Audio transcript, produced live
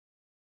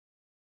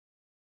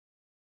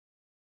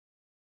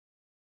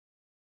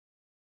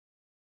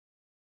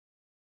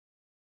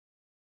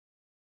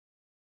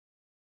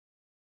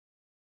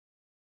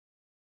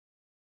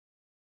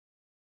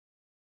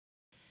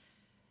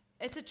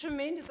It's a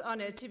tremendous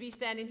honor to be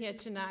standing here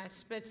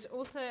tonight, but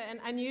also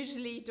an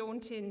unusually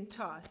daunting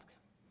task.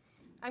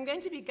 I'm going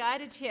to be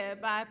guided here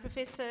by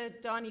Professor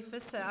Dani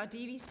Visser, our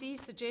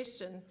DVC's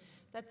suggestion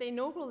that the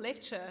inaugural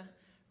lecture,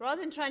 rather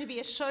than trying to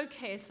be a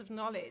showcase of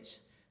knowledge,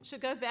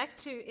 should go back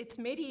to its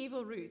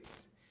medieval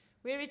roots,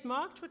 where it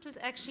marked what was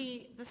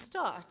actually the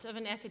start of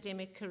an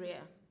academic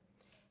career,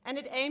 and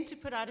it aimed to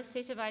put out a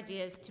set of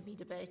ideas to be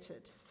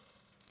debated.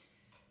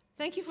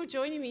 Thank you for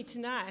joining me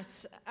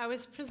tonight. I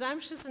was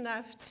presumptuous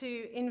enough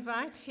to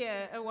invite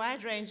here a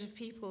wide range of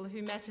people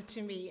who matter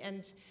to me,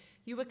 and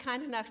you were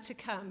kind enough to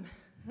come.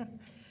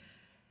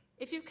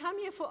 If you've come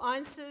here for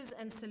answers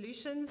and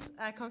solutions,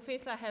 I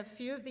confess I have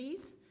few of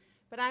these,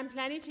 but I'm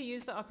planning to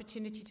use the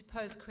opportunity to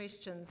pose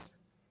questions.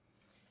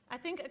 I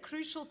think a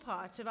crucial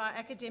part of our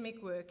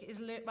academic work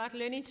is about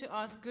learning to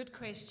ask good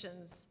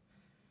questions.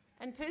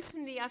 And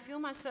personally, I feel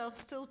myself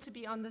still to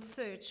be on the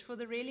search for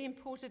the really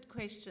important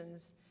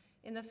questions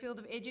in the field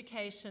of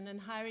education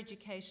and higher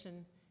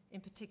education in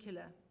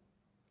particular.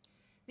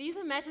 These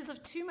are matters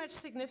of too much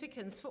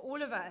significance for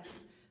all of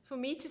us for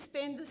me to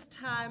spend this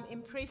time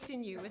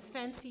impressing you with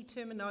fancy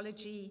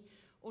terminology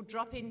or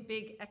dropping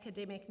big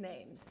academic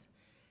names.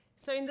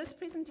 So in this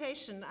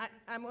presentation,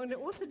 I'm going to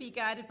also be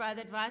guided by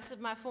the advice of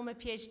my former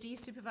PhD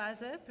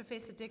supervisor,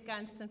 Professor Dick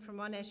Gunston from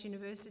Monash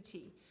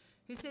University,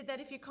 who said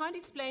that if you can't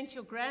explain to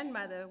your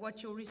grandmother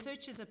what your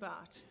research is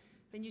about,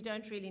 then you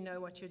don't really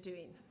know what you're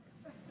doing.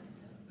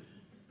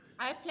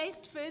 I've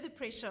placed further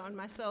pressure on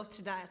myself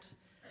tonight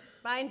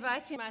by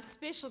inviting my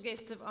special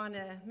guest of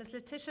honor, Ms.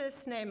 Letitia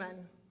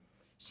Sneeman.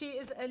 She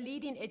is a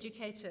leading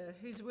educator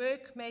whose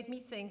work made me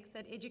think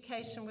that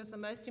education was the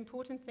most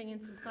important thing in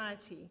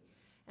society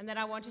and that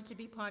I wanted to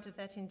be part of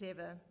that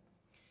endeavor.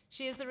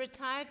 She is the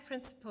retired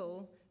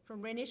principal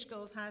from Rhenish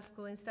Girls High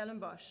School in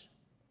Stellenbosch.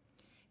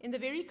 In the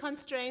very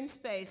constrained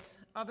space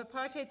of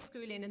apartheid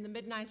schooling in the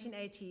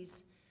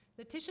mid-1980s,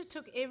 Letitia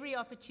took every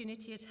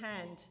opportunity at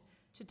hand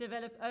to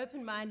develop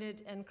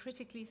open-minded and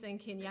critically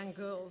thinking young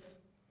girls.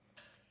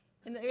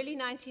 In the early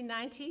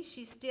 1990s,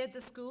 she steered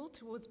the school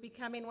towards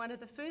becoming one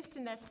of the first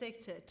in that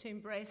sector to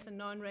embrace a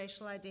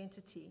non-racial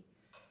identity,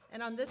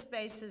 and on this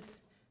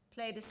basis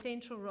played a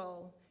central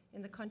role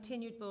in the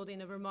continued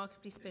building of a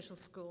remarkably special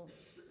school.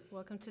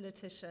 Welcome to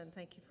Letitia, and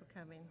thank you for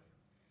coming.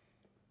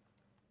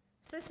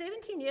 So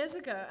 17 years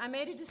ago, I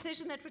made a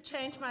decision that would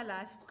change my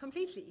life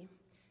completely.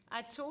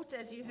 I taught,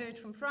 as you heard,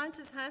 from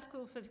Francis High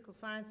School, Physical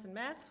Science and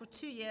Maths for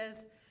 2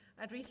 years.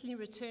 I'd recently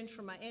returned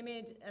from my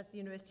MEd at the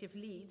University of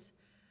Leeds.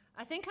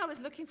 I think I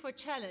was looking for a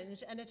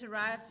challenge, and it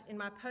arrived in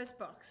my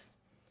postbox.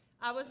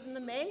 I was in the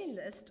mailing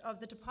list of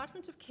the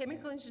Department of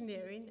Chemical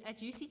Engineering at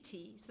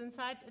UCT since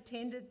I'd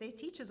attended their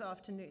teachers'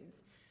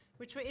 afternoons,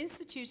 which were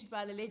instituted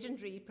by the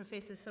legendary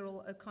Professor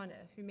Cyril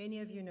O'Connor, who many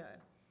of you know.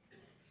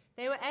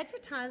 They were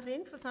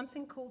advertising for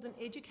something called an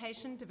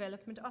Education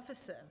Development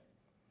Officer.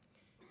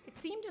 It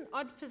seemed an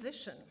odd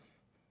position.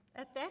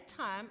 At that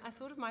time, I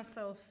thought of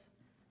myself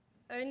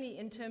only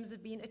in terms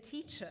of being a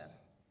teacher,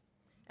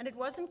 and it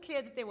wasn't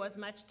clear that there was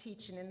much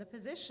teaching in the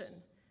position,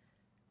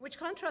 which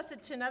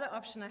contrasted to another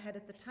option I had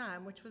at the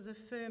time, which was a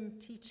firm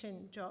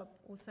teaching job,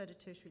 also at a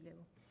tertiary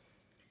level.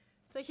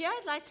 So here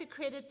I'd like to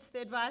credit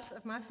the advice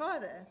of my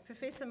father,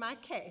 Professor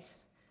Jenni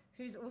Case,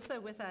 who's also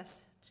with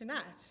us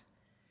tonight.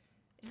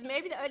 It is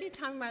maybe the only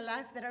time in my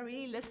life that I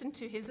really listened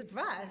to his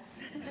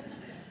advice.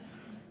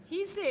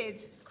 He said,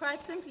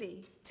 quite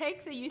simply,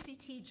 take the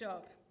UCT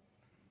job.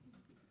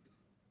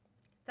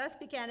 Thus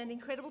began an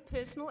incredible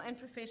personal and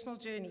professional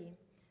journey,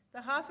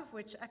 the half of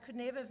which I could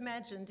never have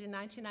imagined in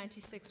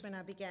 1996 when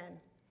I began.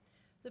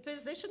 The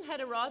position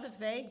had a rather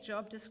vague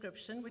job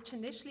description, which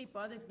initially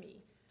bothered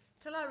me,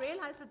 till I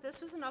realized that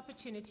this was an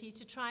opportunity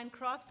to try and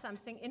craft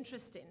something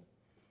interesting.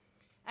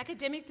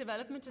 Academic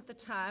development at the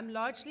time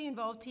largely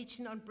involved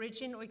teaching on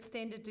bridging or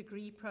extended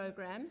degree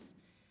programs.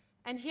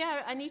 And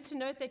here I need to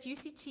note that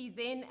UCT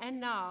then and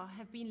now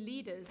have been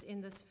leaders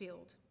in this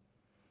field.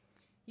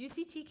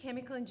 UCT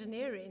Chemical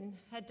Engineering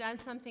had done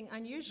something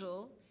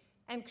unusual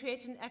and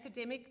created an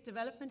academic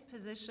development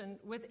position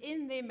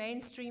within their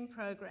mainstream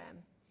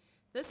program.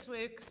 This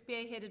work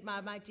spearheaded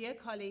by my dear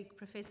colleague,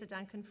 Professor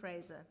Duncan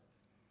Fraser.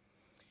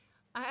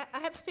 I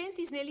have spent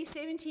these nearly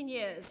 17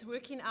 years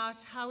working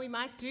out how we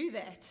might do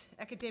that,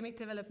 academic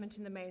development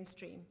in the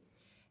mainstream.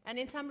 And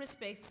in some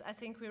respects, I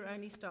think we're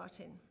only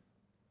starting.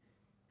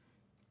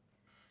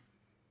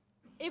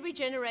 Every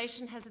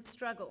generation has its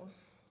struggle.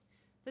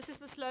 This is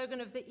the slogan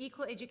of the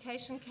Equal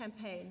Education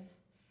Campaign,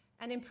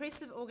 an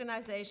impressive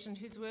organization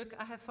whose work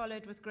I have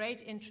followed with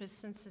great interest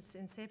since its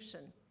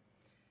inception.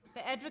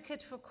 They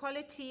advocate for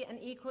quality and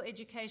equal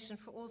education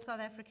for all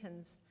South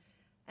Africans,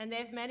 and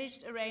they've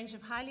managed a range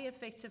of highly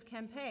effective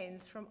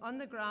campaigns, from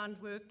on-the-ground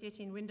work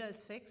getting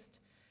windows fixed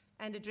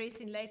and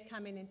addressing late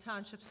coming in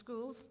township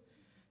schools,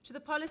 to the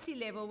policy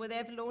level where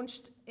they've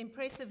launched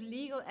impressive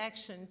legal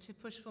action to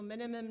push for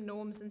minimum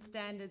norms and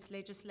standards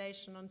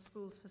legislation on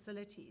schools'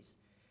 facilities.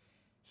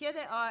 Here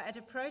they are at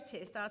a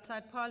protest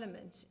outside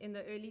Parliament in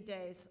the early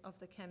days of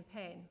the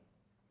campaign.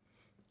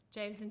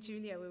 James and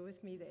Julia were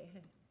with me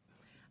there.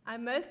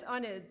 I'm most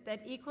honored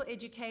that Equal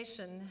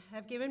Education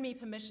have given me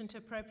permission to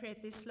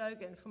appropriate this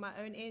slogan for my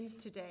own ends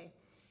today,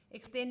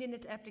 extending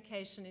its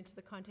application into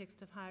the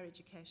context of higher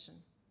education.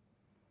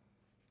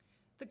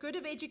 The good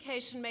of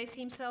education may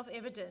seem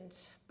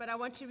self-evident, but I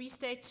want to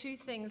restate two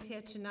things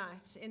here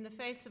tonight in the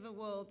face of a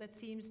world that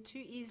seems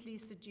too easily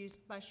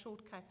seduced by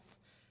shortcuts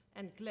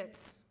and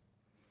glitz.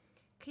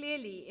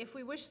 Clearly, if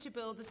we wish to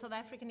build the South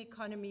African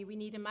economy, we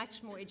need a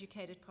much more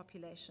educated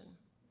population.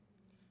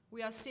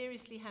 We are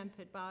seriously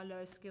hampered by our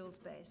low skills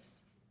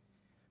base.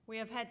 We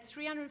have had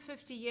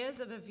 350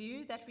 years of a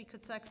view that we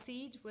could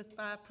succeed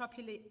by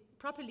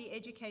properly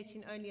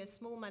educating only a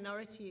small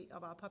minority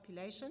of our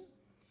population,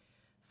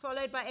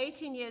 followed by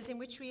 18 years in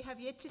which we have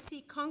yet to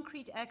see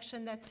concrete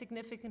action that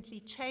significantly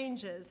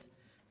changes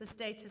the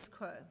status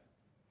quo.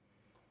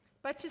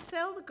 But to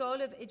sell the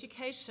goal of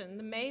education,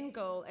 the main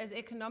goal, as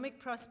economic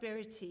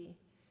prosperity,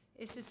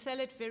 is to sell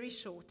it very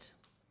short.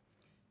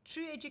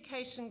 True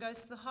education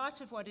goes to the heart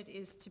of what it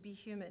is to be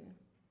human.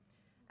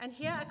 And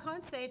here I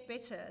can't say it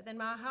better than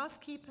my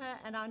housekeeper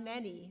and our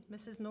nanny,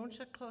 Mrs.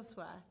 Nonsha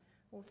Kloswa,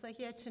 also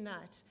here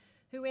tonight,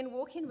 who, when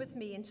walking with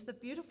me into the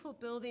beautiful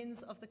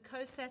buildings of the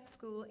COSAT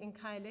school in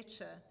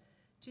Khayelitsha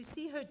to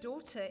see her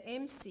daughter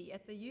MC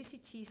at the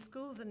UCT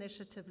Schools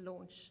Initiative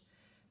launch,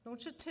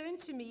 Nonsha turned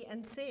to me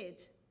and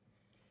said,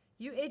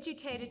 "You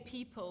educated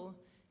people,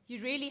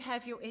 you really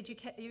have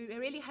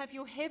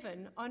your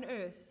heaven on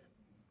earth."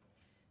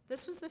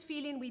 This was the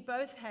feeling we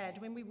both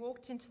had when we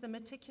walked into the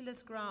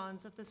meticulous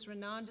grounds of this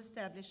renowned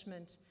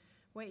establishment,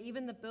 where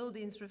even the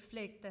buildings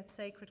reflect that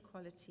sacred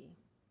quality.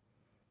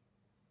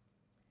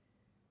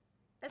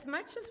 As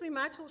much as we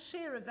might all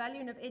share a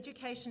value of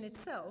education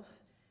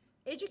itself,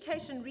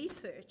 education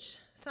research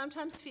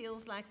sometimes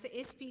feels like the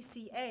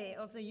SPCA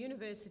of the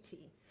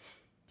university.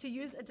 To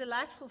use a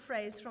delightful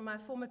phrase from my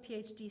former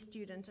PhD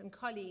student and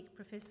colleague,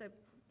 Professor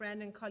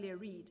Brandon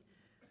Collier-Reid,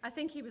 I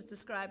think he was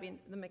describing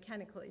the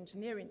mechanical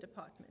engineering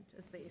department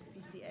as the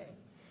SPCA.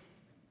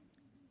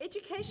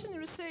 Education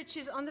research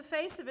is, on the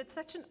face of it,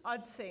 such an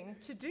odd thing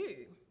to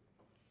do.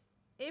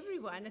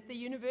 Everyone at the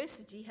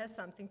university has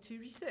something to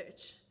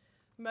research.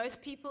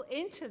 Most people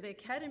enter the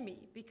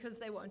academy because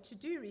they want to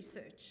do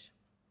research.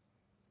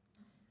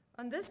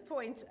 On this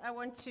point, I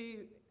want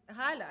to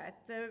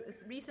highlight the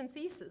recent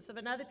thesis of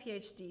another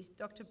PhD,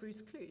 Dr.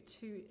 Bruce Clute,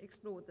 who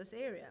explored this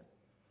area.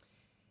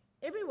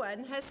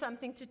 Everyone has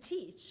something to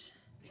teach,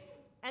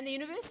 and the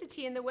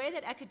university, in the way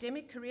that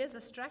academic careers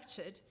are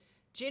structured,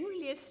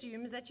 generally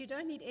assumes that you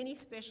don't need any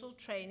special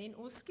training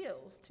or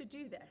skills to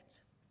do that.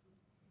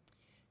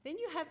 Then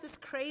you have this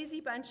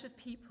crazy bunch of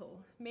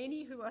people,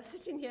 many who are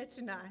sitting here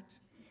tonight,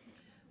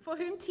 for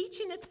whom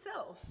teaching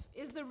itself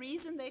is the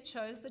reason they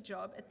chose the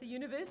job at the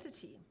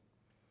university.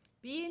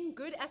 Being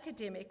good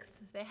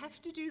academics, they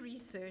have to do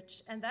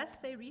research, and thus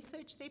they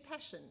research their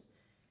passion,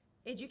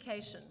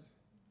 education.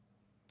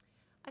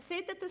 I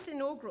said that this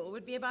inaugural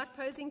would be about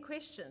posing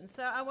questions,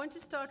 so I want to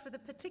start with a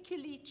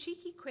particularly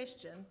cheeky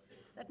question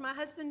that my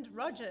husband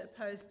Roger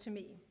posed to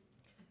me.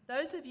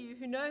 Those of you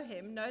who know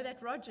him know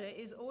that Roger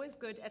is always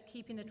good at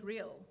keeping it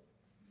real.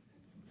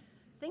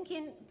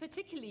 Thinking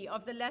particularly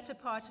of the latter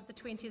part of the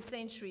 20th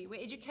century, where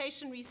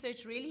education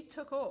research really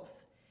took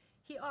off,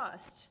 he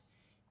asked,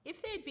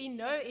 if there had been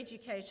no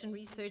education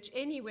research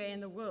anywhere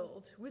in the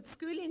world, would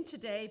schooling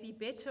today be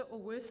better or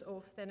worse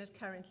off than it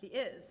currently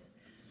is?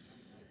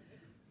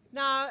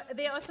 Now,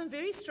 there are some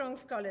very strong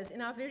scholars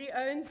in our very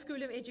own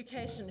School of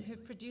Education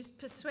who've produced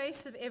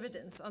persuasive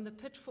evidence on the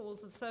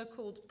pitfalls of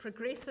so-called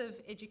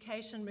progressive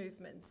education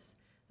movements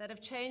that have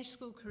changed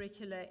school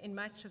curricula in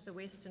much of the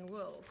Western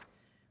world.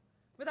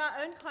 With our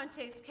own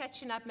context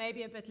catching up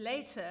maybe a bit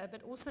later,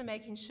 but also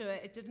making sure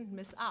it didn't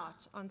miss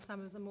out on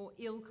some of the more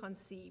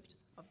ill-conceived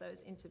of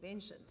those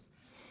interventions.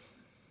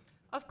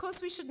 Of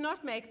course, we should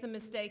not make the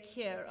mistake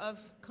here of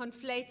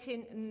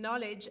conflating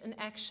knowledge and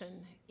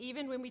action.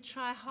 Even when we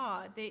try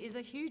hard, there is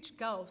a huge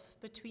gulf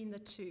between the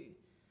two.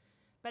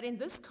 But in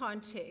this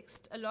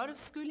context, a lot of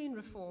schooling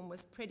reform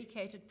was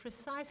predicated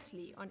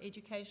precisely on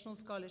educational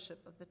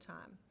scholarship of the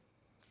time.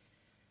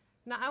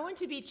 Now, I want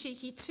to be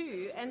cheeky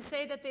too and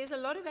say that there's a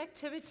lot of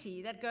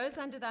activity that goes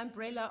under the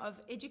umbrella of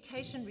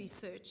education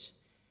research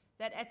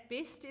that at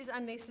best is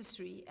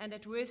unnecessary and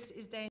at worst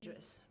is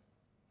dangerous.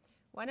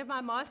 One of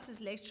my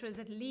master's lecturers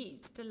at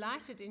Leeds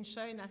delighted in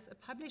showing us a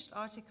published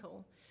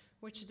article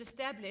which had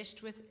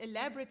established with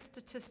elaborate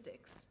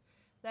statistics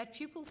that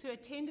pupils who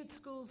attended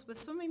schools with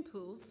swimming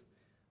pools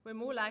were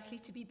more likely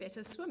to be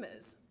better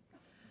swimmers.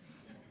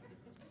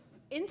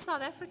 In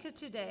South Africa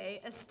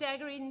today, a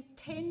staggering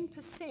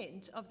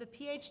 10% of the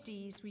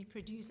PhDs we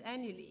produce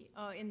annually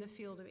are in the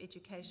field of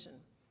education.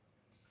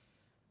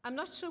 I'm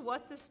not sure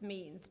what this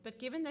means, but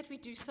given that we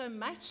do so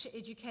much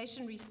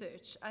education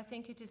research, I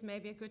think it is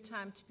maybe a good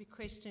time to be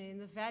questioning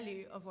the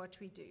value of what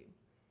we do.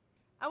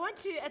 I want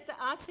to, at the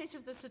outset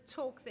of this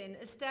talk then,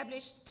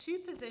 establish two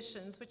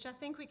positions which I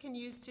think we can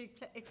use to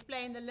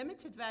explain the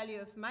limited value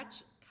of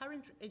much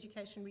current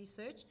education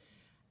research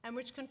and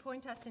which can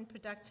point us in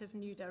productive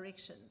new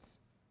directions.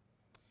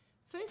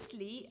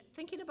 Firstly,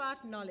 thinking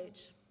about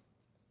knowledge.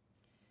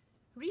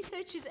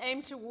 Research is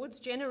aimed towards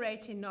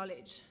generating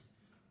knowledge.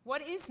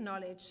 What is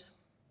knowledge?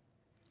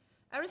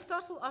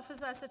 Aristotle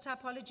offers us a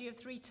typology of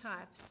 3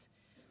 types: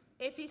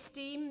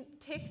 episteme,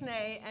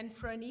 techne, and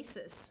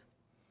phronesis.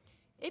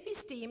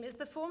 Episteme is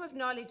the form of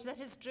knowledge that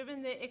has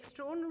driven the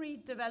extraordinary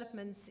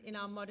developments in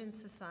our modern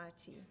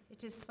society.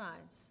 It is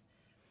science.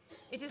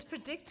 It is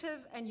predictive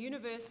and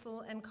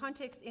universal and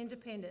context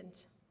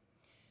independent.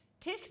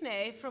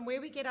 Techne, from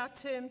where we get our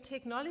term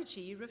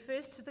technology,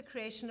 refers to the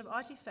creation of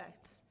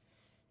artifacts.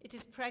 It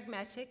is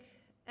pragmatic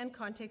and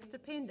context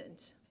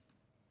dependent.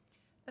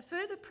 A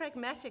further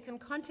pragmatic and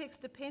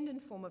context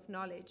dependent form of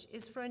knowledge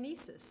is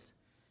phronesis,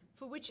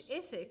 for which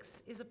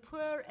ethics is a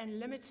poor and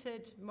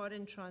limited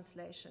modern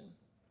translation.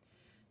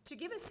 To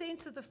give a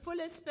sense of the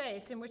fuller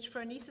space in which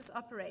phronesis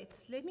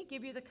operates, let me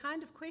give you the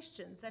kind of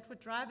questions that would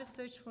drive a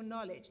search for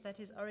knowledge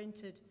that is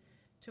oriented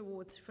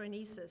towards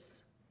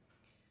phronesis.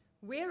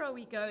 Where are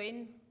we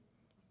going?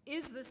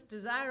 Is this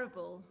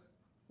desirable?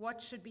 What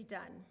should be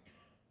done?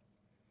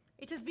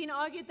 It has been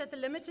argued that the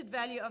limited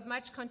value of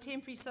much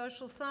contemporary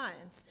social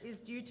science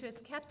is due to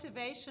its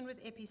captivation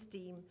with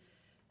episteme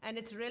and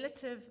its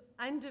relative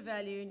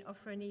undervaluing of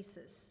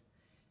phronesis.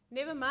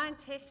 Never mind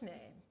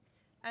techne.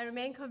 I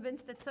remain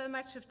convinced that so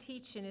much of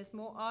teaching is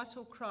more art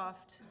or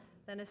craft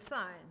than a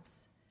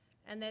science,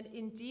 and that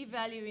in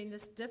devaluing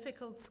this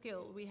difficult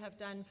skill, we have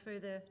done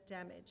further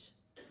damage.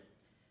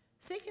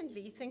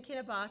 Secondly, thinking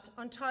about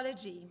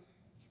ontology.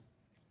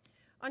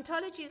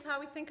 Ontology is how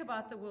we think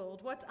about the world,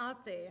 what's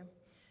out there.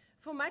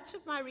 For much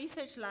of my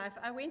research life,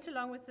 I went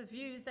along with the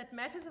views that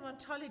matters of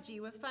ontology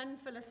were fun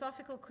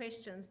philosophical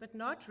questions, but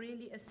not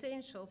really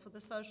essential for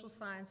the social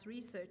science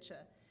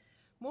researcher.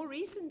 More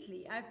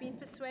recently, I've been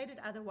persuaded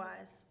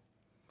otherwise.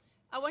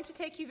 I want to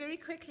take you very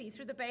quickly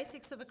through the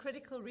basics of a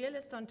critical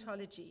realist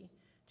ontology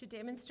to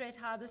demonstrate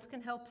how this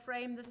can help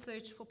frame the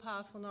search for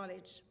powerful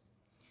knowledge.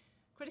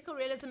 Critical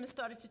realism has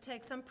started to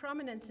take some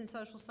prominence in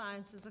social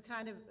science as a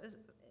kind of,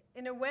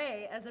 in a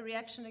way, as a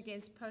reaction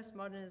against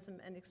postmodernism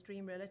and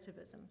extreme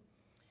relativism.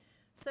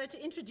 So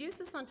to introduce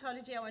this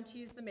ontology, I want to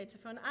use the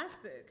metaphor an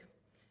iceberg.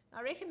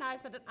 I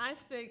recognize that an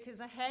iceberg is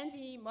a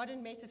handy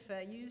modern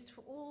metaphor used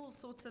for all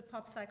sorts of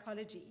pop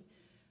psychology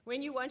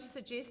when you want to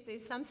suggest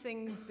there's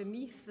something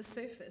beneath the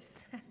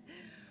surface.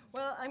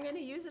 Well, I'm going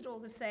to use it all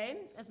the same,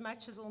 as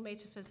much as all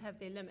metaphors have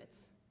their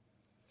limits.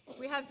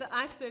 We have the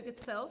iceberg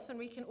itself, and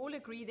we can all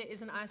agree there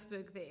is an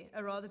iceberg there,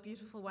 a rather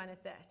beautiful one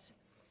at that.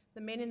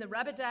 The men in the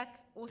rubber duck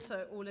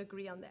also all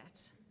agree on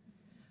that.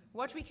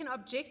 What we can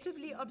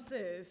objectively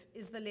observe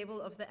is the level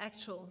of the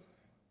actual,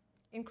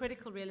 in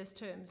critical realist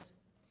terms.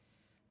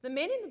 The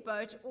men in the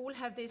boat all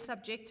have their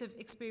subjective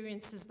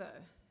experiences,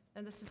 though,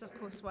 and this is, of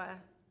course, why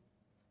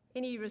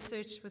any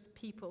research with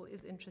people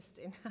is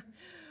interesting.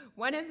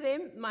 One of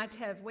them might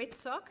have wet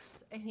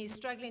socks, and he's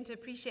struggling to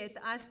appreciate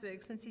the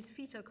iceberg since his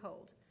feet are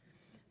cold.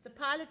 The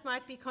pilot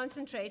might be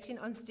concentrating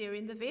on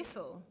steering the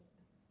vessel.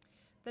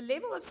 The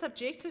level of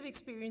subjective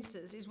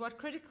experiences is what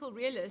critical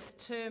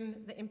realists term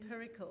the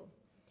empirical.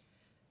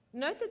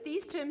 Note that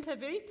these terms have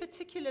very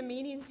particular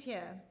meanings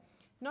here,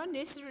 not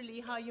necessarily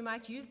how you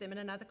might use them in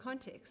another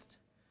context.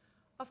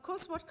 Of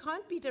course, what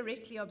can't be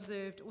directly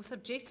observed or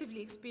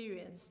subjectively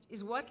experienced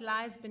is what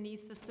lies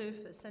beneath the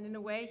surface, and in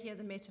a way here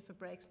the metaphor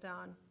breaks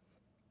down.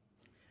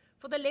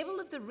 For the level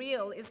of the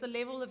real is the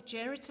level of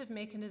generative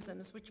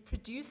mechanisms which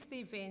produce the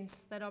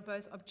events that are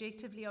both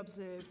objectively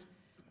observed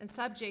and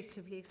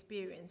subjectively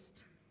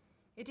experienced.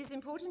 It is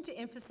important to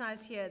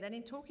emphasize here that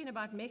in talking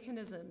about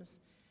mechanisms,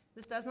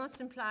 this does not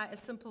imply a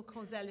simple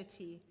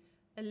causality,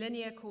 a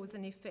linear cause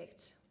and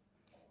effect.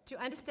 To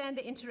understand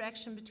the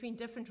interaction between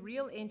different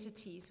real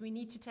entities, we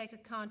need to take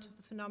account of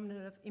the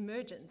phenomenon of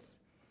emergence.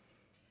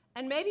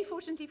 And maybe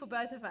fortunately for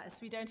both of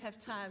us, we don't have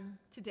time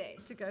today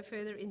to go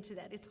further into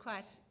that. It's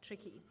quite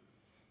tricky.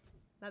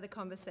 Another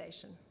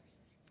conversation.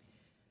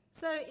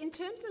 So in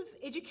terms of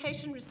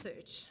education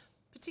research,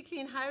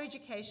 particularly in higher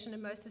education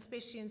and most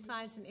especially in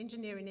science and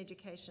engineering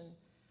education,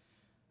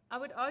 I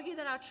would argue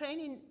that our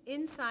training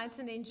in science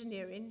and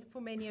engineering,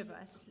 for many of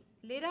us,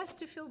 led us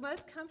to feel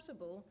most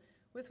comfortable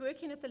with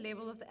working at the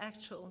level of the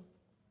actual.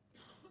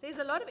 There's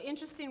a lot of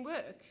interesting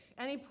work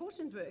and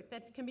important work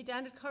that can be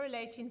done at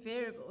correlating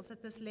variables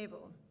at this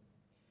level.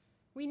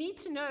 We need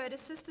to know at a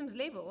systems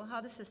level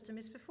how the system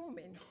is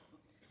performing.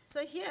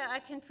 So here I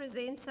can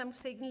present some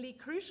signally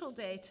crucial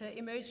data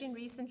emerging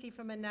recently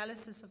from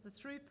analysis of the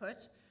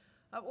throughput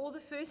of all the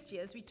first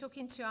years we took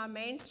into our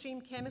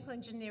mainstream chemical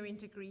engineering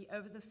degree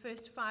over the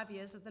first 5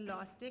 years of the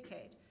last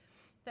decade.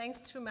 Thanks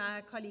to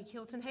my colleague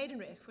Hilton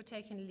Heidenreich for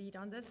taking the lead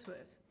on this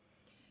work.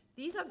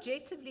 These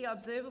objectively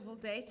observable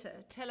data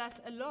tell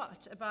us a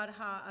lot about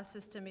how our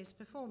system is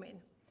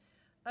performing.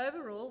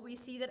 Overall, we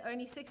see that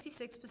only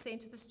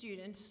 66% of the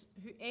students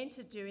who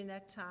entered during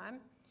that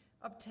time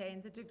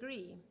obtained the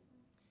degree.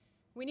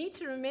 We need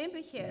to remember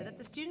here that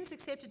the students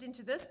accepted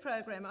into this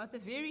program are at the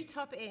very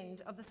top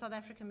end of the South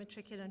African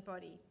matriculant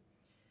body.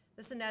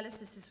 This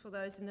analysis is for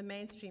those in the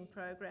mainstream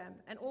program,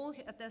 and all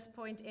at this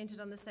point entered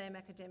on the same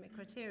academic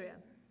criteria.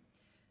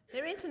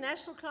 Their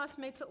international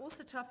classmates are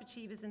also top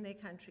achievers in their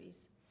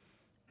countries.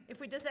 If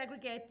we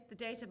disaggregate the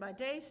data by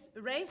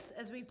race,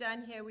 as we've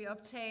done here, we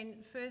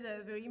obtain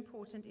further very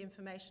important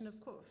information, of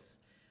course,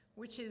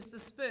 which is the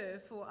spur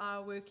for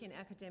our work in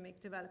academic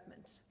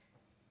development.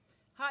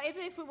 However,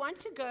 if we want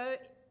to go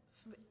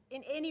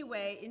in any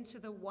way into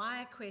the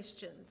why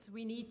questions,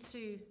 we need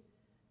to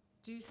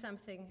do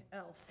something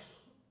else.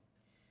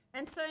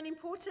 And so an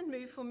important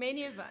move for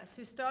many of us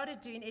who started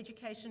doing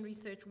education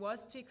research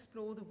was to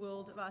explore the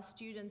world of our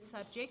students'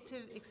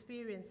 subjective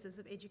experiences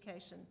of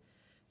education,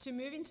 to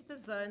move into the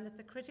zone that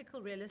the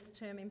critical realists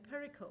term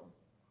empirical.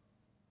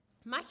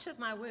 Much of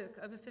my work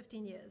over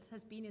 15 years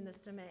has been in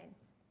this domain.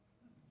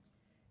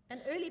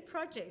 An early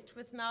project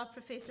with now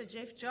Professor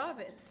Jeff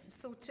Jarvitz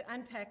sought to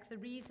unpack the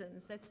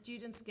reasons that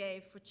students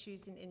gave for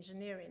choosing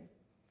engineering.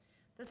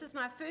 This is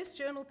my first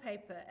journal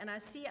paper, and I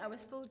see I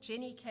was still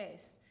Jenni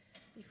Case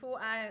before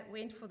I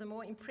went for the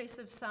more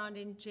impressive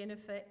sounding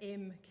Jennifer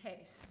M.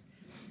 Case.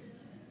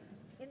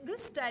 In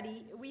this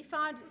study, we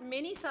found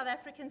many South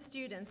African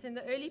students in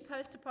the early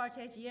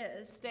post-apartheid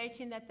years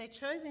stating that they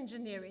chose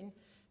engineering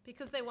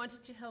because they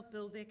wanted to help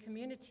build their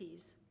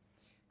communities.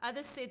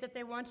 Others said that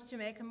they wanted to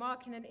make a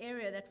mark in an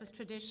area that was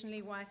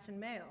traditionally white and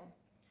male.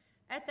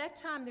 At that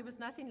time, there was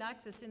nothing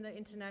like this in the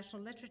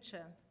international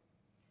literature.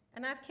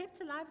 And I've kept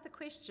alive the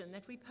question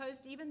that we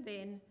posed even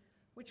then,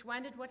 which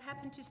wondered what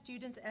happened to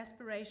students'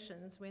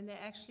 aspirations when they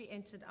actually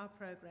entered our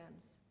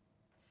programs.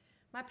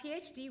 My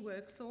PhD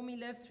work saw me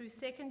live through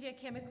second-year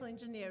chemical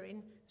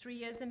engineering 3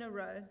 years in a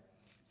row,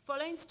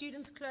 following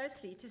students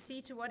closely to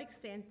see to what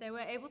extent they were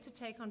able to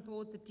take on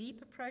board the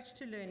deep approach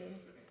to learning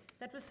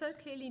that was so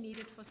clearly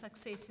needed for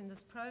success in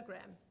this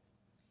program.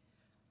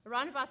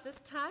 Around about this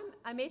time,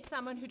 I met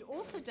someone who'd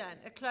also done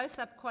a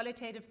close-up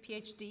qualitative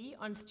PhD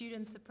on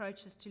students'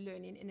 approaches to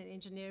learning in an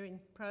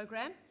engineering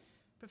program,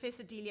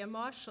 Professor Delia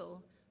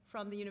Marshall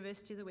from the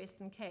University of the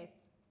Western Cape.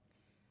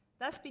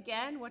 Thus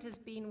began what has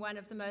been one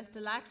of the most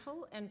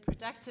delightful and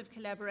productive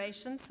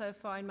collaborations so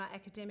far in my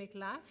academic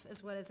life,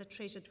 as well as a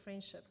treasured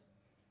friendship.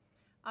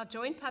 Our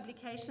joint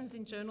publications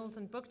in journals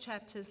and book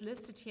chapters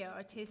listed here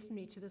are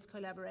testimony to this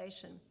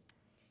collaboration.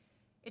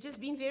 It has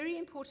been very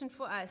important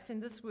for us in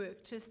this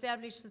work to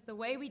establish that the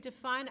way we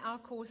define our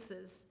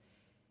courses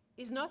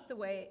is not the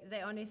way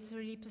they are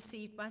necessarily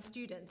perceived by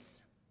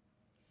students.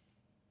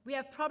 We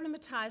have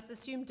problematized the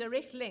assumed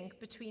direct link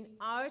between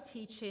our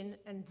teaching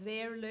and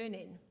their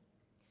learning.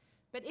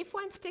 But if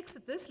one sticks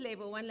at this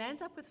level, one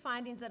lands up with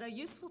findings that are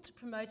useful to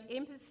promote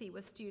empathy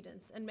with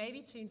students and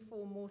maybe to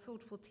inform more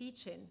thoughtful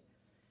teaching,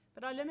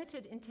 but are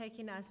limited in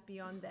taking us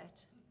beyond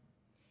that.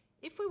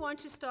 If we want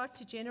to start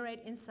to generate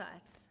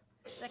insights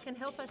that can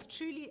help us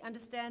truly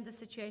understand the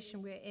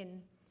situation we're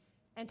in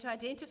and to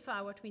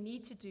identify what we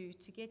need to do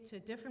to get to a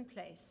different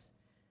place,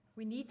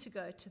 we need to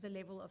go to the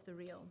level of the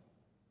real.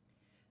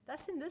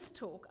 Thus, in this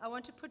talk, I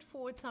want to put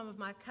forward some of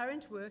my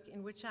current work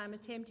in which I'm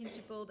attempting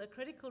to build a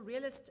critical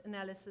realist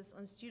analysis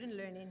on student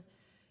learning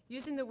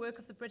using the work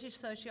of the British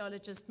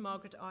sociologist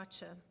Margaret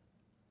Archer.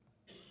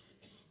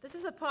 This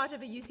is a part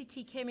of a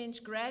UCT Chem-Eng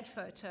grad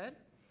photo.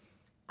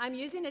 I'm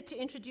using it to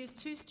introduce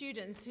two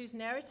students whose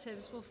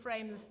narratives will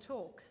frame this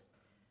talk.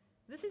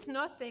 This is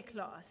not their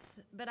class,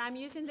 but I'm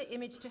using the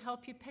image to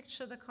help you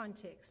picture the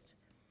context.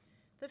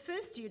 The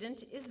first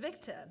student is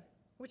Victor,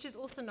 which is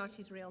also not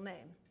his real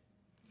name.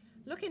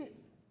 Looking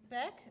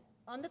back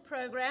on the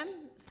program,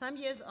 some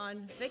years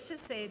on, Victor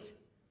said,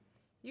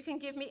 "You can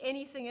give me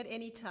anything at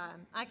any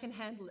time. I can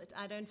handle it.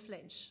 I don't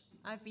flinch.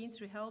 I've been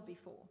through hell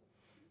before."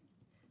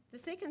 The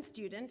second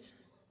student,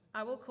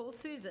 I will call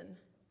Susan.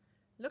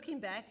 Looking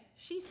back,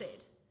 she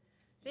said,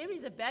 "There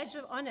is a badge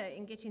of honor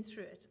in getting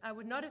through it. I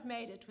would not have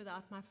made it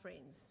without my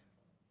friends."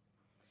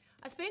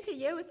 I spent a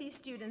year with these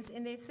students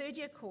in their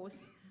third-year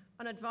course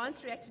on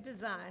advanced reactor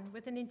design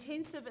with an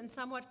intensive and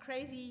somewhat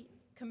crazy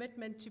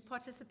commitment to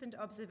participant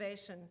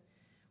observation,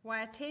 where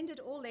I attended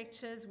all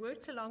lectures,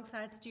 worked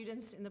alongside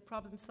students in the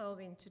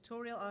problem-solving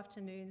tutorial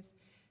afternoons,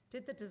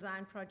 did the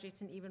design project,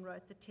 and even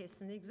wrote the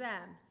tests and the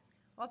exam,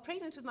 while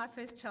pregnant with my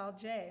first child,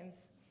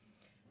 James.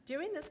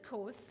 During this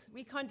course,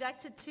 we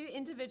conducted 2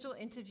 individual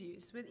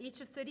interviews with each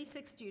of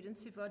 36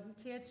 students who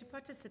volunteered to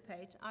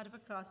participate out of a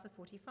class of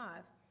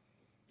 45.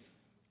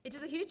 It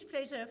is a huge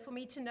pleasure for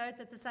me to note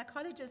that the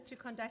psychologist who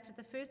conducted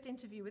the first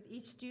interview with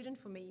each student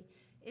for me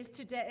is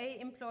today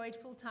employed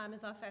full-time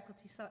as our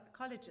faculty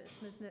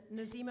psychologist, Ms.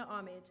 Nazima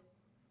Ahmed.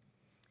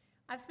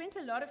 I've spent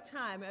a lot of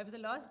time over the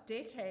last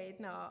decade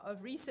now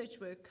of research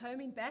work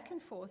combing back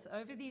and forth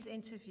over these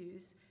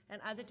interviews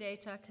and other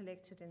data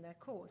collected in that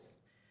course,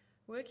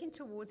 working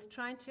towards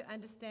trying to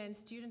understand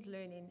student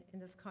learning in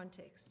this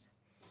context.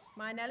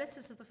 My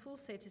analysis of the full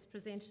set is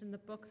presented in the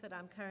book that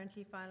I'm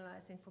currently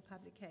finalizing for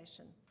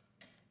publication.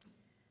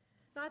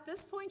 Now, at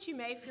this point, you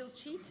may feel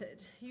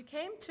cheated. You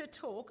came to a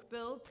talk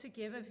billed to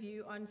give a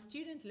view on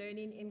student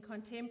learning in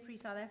contemporary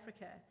South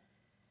Africa.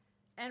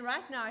 And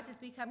right now, it has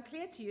become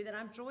clear to you that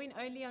I'm drawing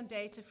only on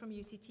data from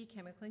UCT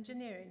Chemical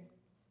Engineering.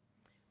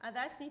 I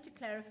thus need to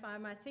clarify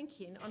my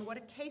thinking on what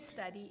a case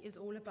study is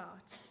all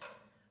about.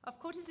 Of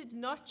course, it is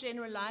not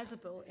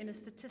generalizable in a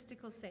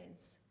statistical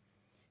sense.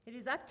 It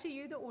is up to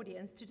you, the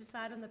audience, to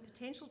decide on the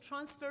potential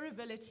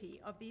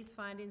transferability of these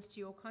findings to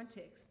your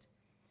context.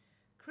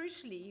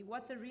 Crucially,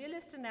 what the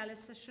realist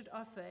analysis should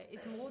offer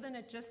is more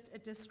than just a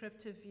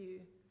descriptive view,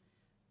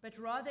 but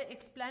rather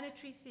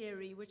explanatory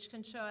theory which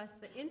can show us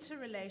the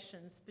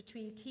interrelations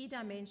between key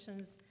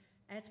dimensions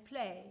at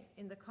play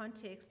in the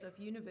context of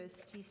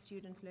university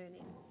student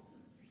learning.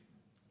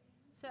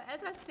 So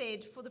as I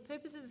said, for the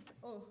purposes,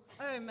 oh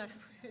my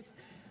word.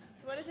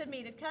 So what does it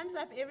mean? It comes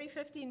up every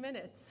 15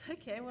 minutes.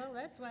 Okay, well,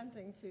 that's one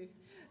thing to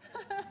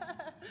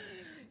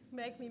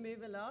make me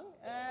move along.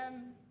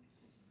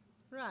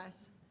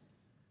 Right.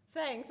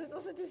 Thanks. It's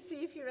also to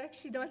see if you're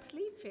actually not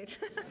sleeping.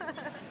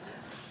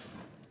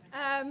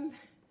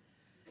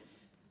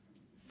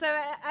 So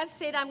I've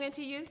said I'm going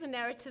to use the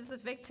narratives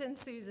of Victor and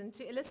Susan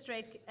to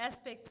illustrate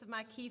aspects of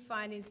my key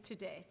findings to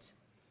date.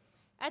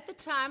 At the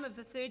time of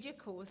the third-year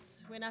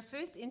course, when I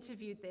first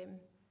interviewed them,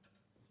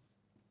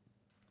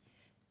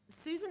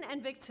 Susan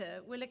and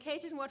Victor were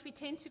located in what we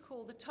tend to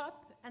call the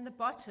top and the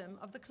bottom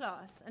of the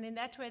class, and in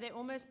that way they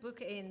almost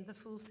bookend the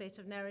full set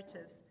of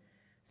narratives.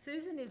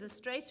 Susan is a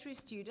straight-through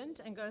student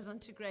and goes on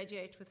to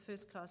graduate with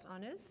first-class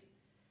honors.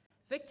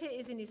 Victor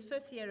is in his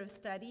 5th year of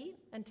study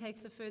and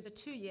takes a further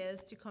 2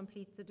 years to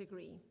complete the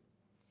degree.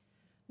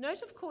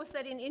 Note, of course,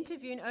 that in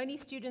interviewing only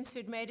students who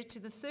had made it to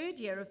the 3rd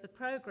year of the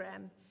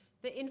program,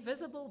 the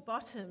invisible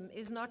bottom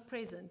is not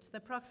present,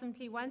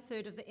 approximately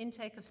 1/3 of the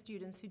intake of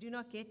students who do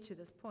not get to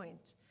this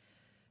point.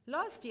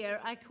 Last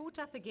year, I caught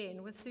up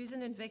again with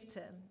Susan and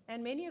Victor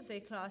and many of their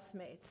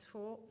classmates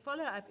for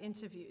follow-up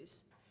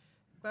interviews.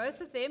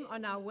 Both of them are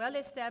now well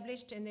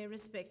established in their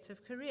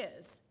respective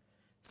careers.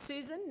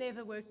 Susan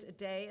never worked a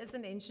day as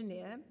an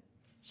engineer.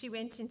 She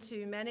went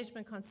into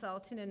management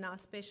consulting and now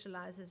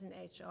specializes in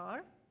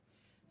HR.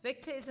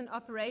 Victor is an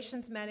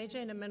operations manager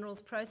in a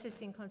minerals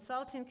processing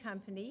consulting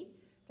company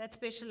that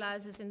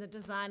specializes in the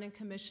design and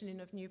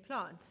commissioning of new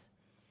plants.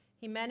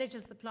 He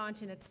manages the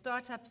plant in its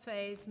startup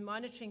phase,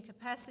 monitoring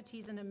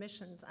capacities and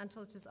emissions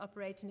until it is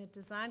operating at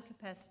design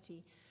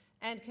capacity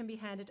and can be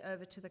handed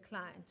over to the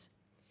client.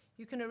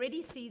 You can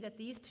already see that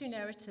these two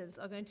narratives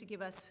are going to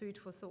give us food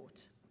for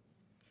thought.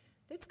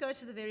 Let's go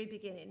to the very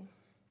beginning.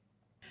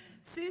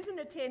 Susan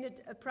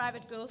attended a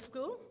private girls'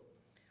 school.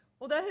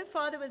 Although her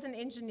father was an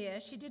engineer,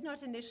 she did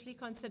not initially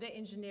consider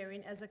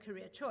engineering as a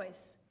career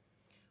choice.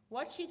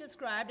 What she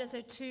described as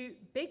her two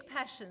big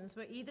passions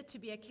were either to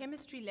be a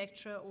chemistry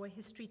lecturer or a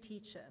history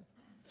teacher.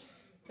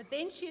 But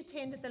then she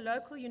attended the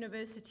local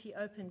university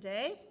open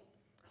day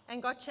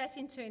and got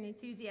chatting to an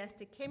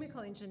enthusiastic chemical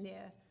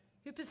engineer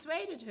who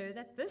persuaded her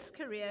that this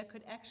career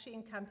could actually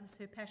encompass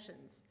her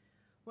passions,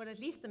 well, at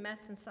least the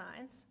maths and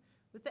science,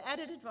 with the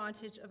added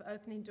advantage of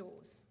opening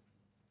doors.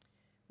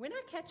 When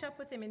I catch up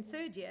with them in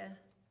 3rd year,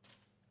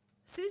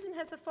 Susan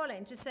has the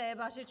following to say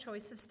about her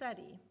choice of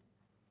study.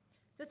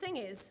 The thing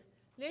is,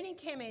 learning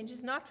chem eng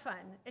is not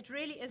fun. It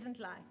really isn't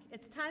like.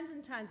 It's tons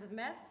and tons of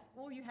maths.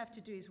 All you have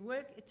to do is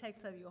work. It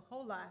takes over your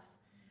whole life.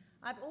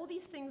 I have all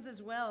these things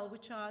as well,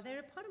 they're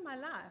a part of my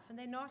life, and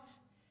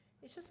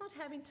it's just not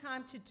having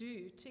time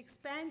to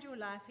expand your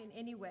life in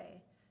any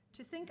way,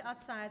 to think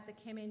outside the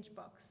chem eng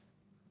box.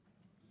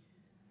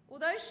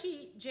 Although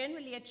she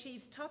generally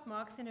achieves top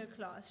marks in her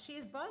class, she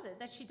is bothered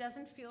that she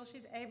doesn't feel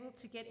she's able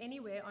to get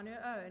anywhere on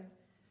her own.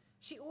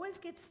 She always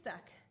gets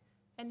stuck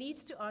and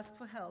needs to ask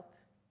for help.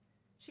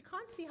 She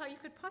can't see how you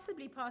could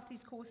possibly pass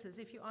these courses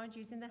if you aren't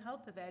using the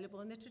help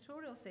available in the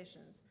tutorial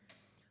sessions.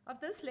 Of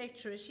this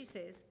lecturer, she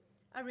says,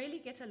 I really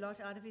get a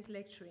lot out of his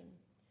lecturing.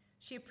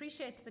 She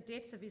appreciates the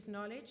depth of his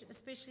knowledge,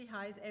 especially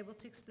how he's able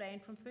to explain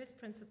from first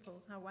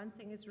principles how one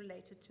thing is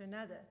related to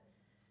another.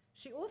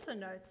 She also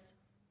notes,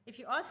 if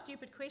you ask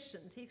stupid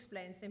questions, he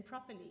explains them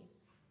properly.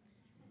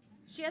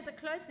 She has a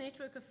close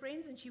network of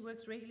friends and she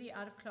works regularly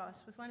out of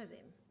class with one of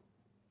them.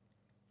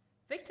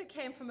 Victor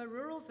came from a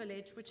rural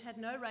village which had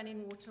no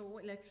running water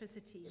or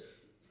electricity.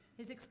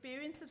 His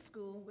experience of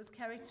school was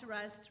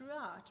characterized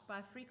throughout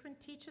by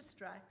frequent teacher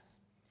strikes,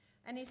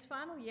 and his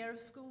final year of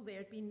school there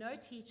had been no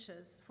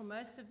teachers for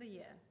most of the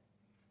year.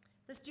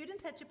 The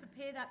students had to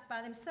prepare that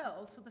by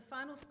themselves for the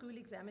final school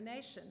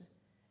examination.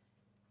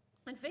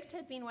 And Victor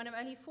had been one of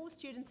only 4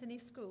 students in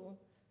his school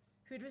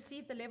who had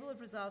received the level of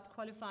results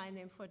qualifying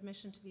them for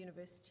admission to the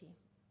university.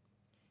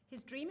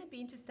 His dream had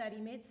been to study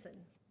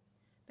medicine,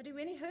 but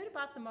when he heard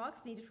about the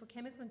marks needed for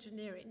chemical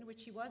engineering,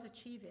 which he was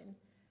achieving,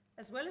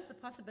 as well as the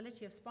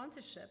possibility of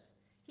sponsorship,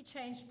 he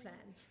changed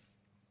plans.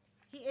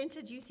 He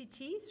entered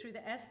UCT through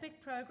the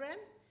Aspect program,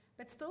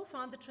 but still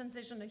found the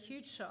transition a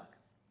huge shock.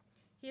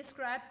 He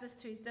ascribed this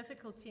to his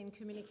difficulty in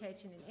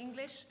communicating in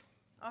English.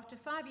 After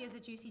 5 years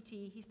at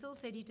UCT, he still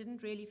said he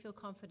didn't really feel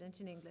confident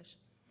in English.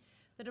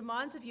 The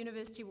demands of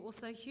university were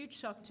also a huge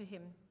shock to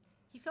him.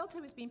 He felt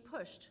he was being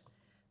pushed.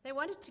 They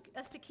wanted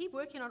us to keep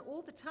working on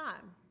all the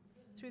time,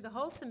 through the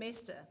whole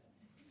semester.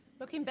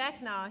 Looking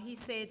back now, he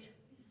said,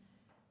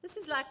 this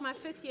is like my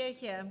 5th year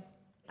here.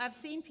 I've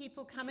seen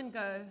people come and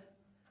go.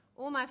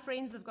 All my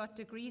friends have got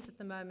degrees at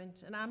the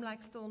moment, and I'm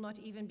like still not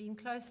even being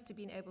close to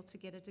being able to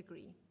get a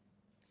degree.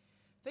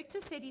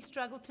 Victor said he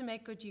struggled to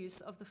make good use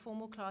of the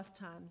formal class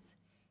times.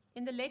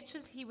 In the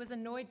lectures, he was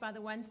annoyed by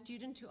the one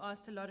student who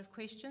asked a lot of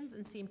questions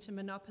and seemed to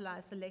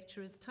monopolize the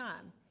lecturer's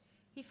time.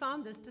 He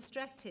found this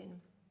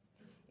distracting.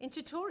 In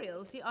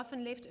tutorials, he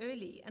often left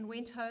early and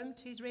went home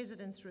to his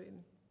residence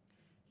room.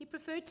 He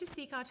preferred to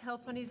seek out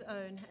help on his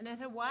own and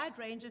had a wide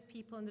range of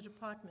people in the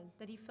department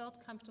that he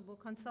felt comfortable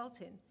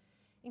consulting,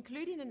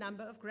 including a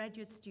number of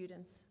graduate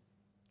students.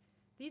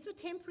 These were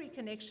temporary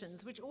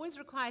connections which always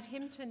required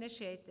him to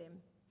initiate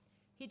them.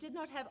 He did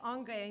not have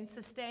ongoing,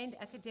 sustained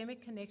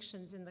academic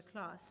connections in the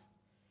class.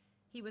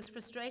 He was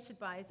frustrated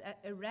by his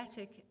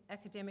erratic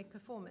academic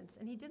performance,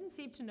 and he didn't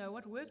seem to know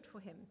what worked for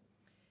him.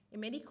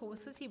 In many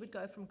courses, he would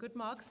go from good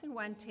marks in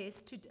one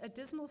test to a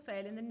dismal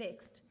fail in the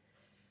next.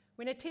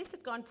 When a test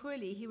had gone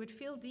poorly, he would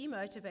feel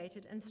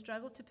demotivated and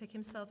struggle to pick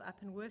himself up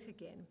and work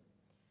again.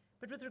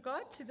 But with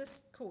regard to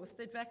this course,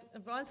 the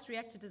Advanced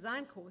Reactor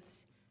Design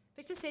course,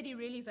 Victor said he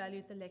really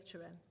valued the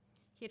lecturer.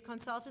 He had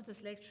consulted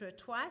this lecturer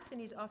twice in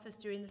his office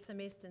during the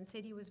semester and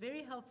said he was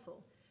very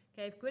helpful,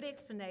 gave good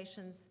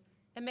explanations,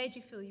 and made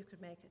you feel you could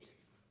make it.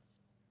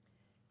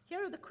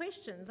 Here are the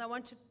questions I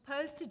want to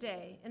pose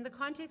today in the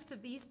context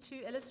of these two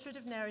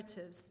illustrative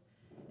narratives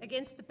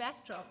against the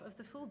backdrop of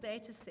the full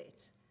data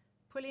set,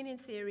 pulling in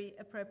theory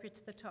appropriate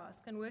to the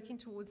task and working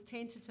towards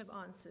tentative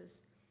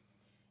answers.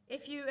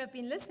 If you have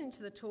been listening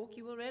to the talk,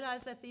 you will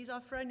realize that these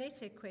are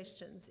phonetic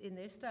questions in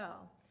their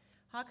style.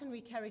 How can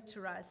we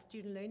characterize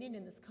student learning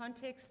in this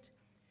context?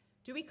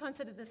 Do we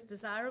consider this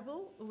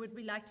desirable, or would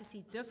we like to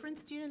see different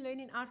student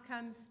learning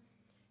outcomes?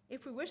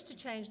 If we wish to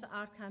change the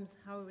outcomes,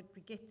 how would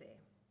we get there?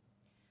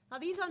 Now,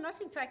 these are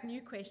not in fact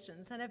new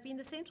questions and have been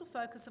the central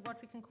focus of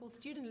what we can call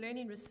student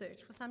learning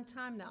research for some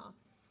time now.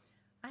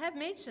 I have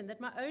mentioned that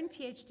my own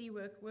PhD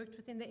work worked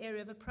within the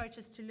area of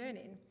approaches to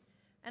learning,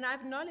 and I've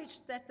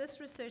acknowledged that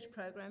this research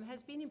program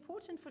has been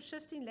important for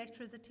shifting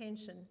lecturers'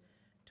 attention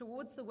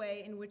towards the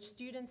way in which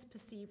students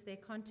perceive their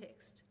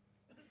context.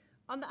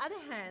 On the other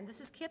hand, this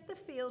has kept the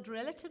field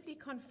relatively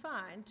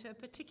confined to a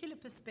particular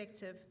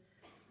perspective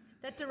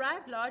that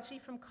derived largely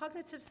from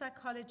cognitive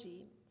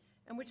psychology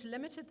and which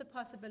limited the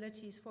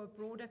possibilities for a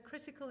broader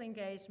critical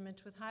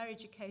engagement with higher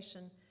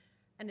education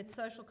and its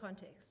social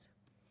context.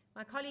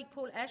 My colleague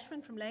Paul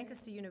Ashwin from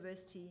Lancaster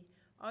University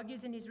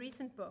argues in his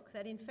recent book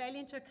that in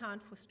failing to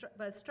account for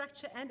both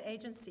structure and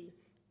agency,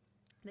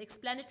 the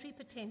explanatory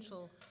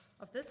potential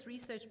of this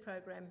research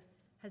program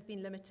has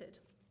been limited.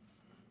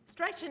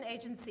 Structure and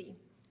agency,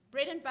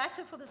 bread and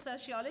butter for the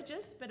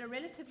sociologist, but a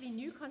relatively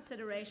new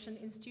consideration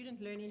in student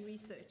learning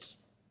research.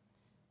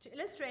 To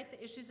illustrate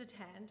the issues at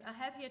hand, I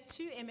have here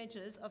two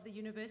images of the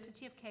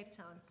University of Cape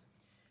Town.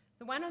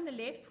 The one on the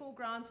left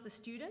foregrounds the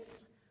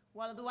students,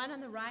 while the one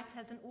on the right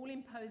has an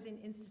all-imposing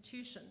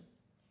institution.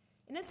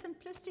 In a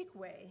simplistic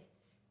way,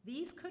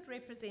 these could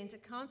represent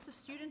accounts of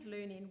student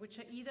learning which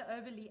are either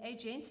overly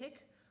agentic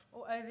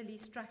or overly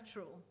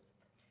structural.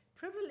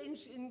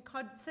 Privileged in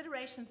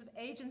considerations of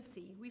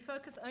agency, we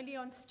focus only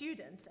on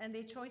students and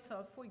their choice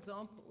of, for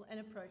example, an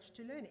approach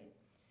to learning.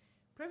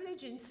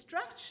 Privilege in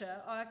structure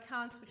are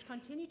accounts which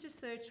continue to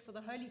search for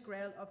the holy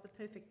grail of the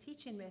perfect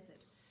teaching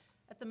method.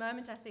 At the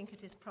moment, I think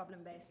it is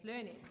problem-based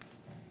learning.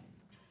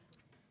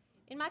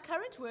 In my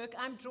current work,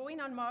 I'm drawing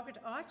on Margaret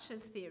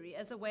Archer's theory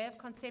as a way of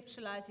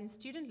conceptualizing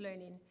student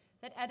learning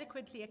that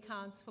adequately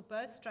accounts for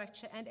both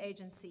structure and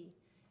agency,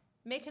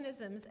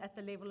 mechanisms at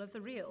the level of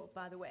the real,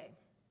 by the way.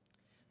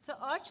 So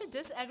Archer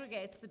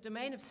disaggregates the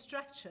domain of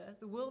structure,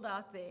 the world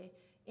out there,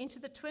 into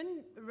the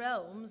twin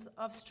realms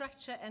of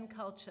structure and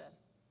culture.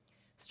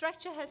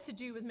 Structure has to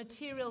do with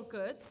material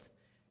goods,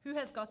 who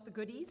has got the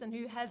goodies and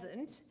who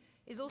hasn't,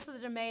 is also the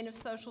domain of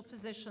social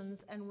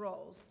positions and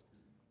roles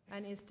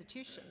and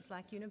institutions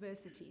like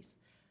universities.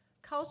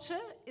 Culture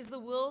is the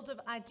world of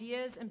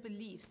ideas and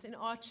beliefs in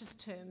Archer's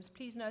terms.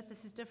 Please note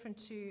this is different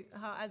to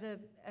how other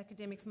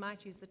academics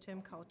might use the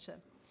term culture.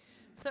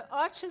 So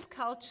Archer's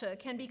culture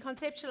can be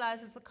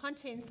conceptualized as the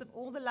contents of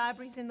all the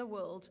libraries in the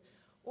world,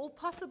 all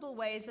possible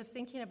ways of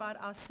thinking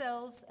about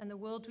ourselves and the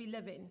world we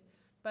live in,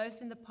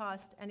 both in the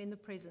past and in the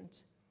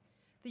present.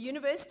 The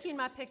university in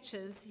my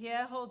pictures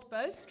here holds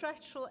both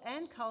structural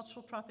and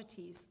cultural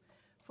properties.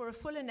 For a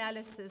full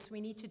analysis,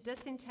 we need to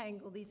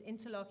disentangle these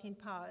interlocking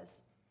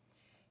powers.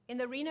 In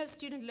the arena of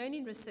student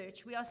learning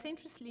research, we are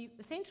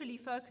centrally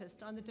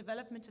focused on the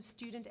development of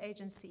student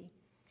agency.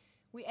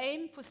 We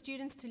aim for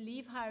students to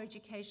leave higher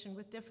education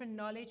with different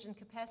knowledge and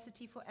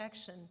capacity for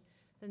action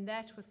than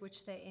that with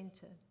which they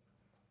enter.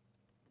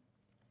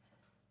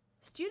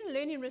 Student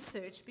learning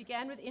research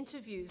began with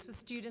interviews with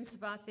students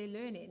about their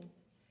learning,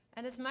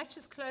 and as much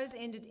as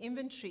close-ended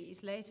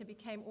inventories later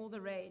became all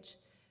the rage,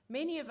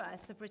 many of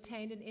us have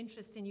retained an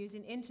interest in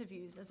using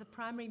interviews as a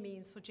primary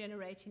means for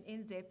generating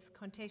in-depth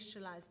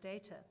contextualized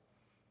data.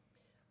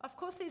 Of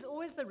course, there's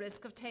always the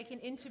risk of taking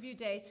interview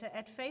data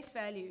at face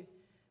value,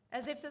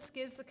 as if this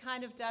gives a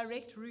kind of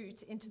direct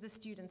route into the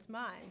student's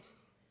mind.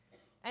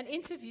 An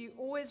interview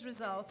always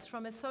results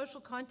from a social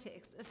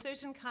context, a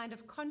certain kind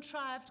of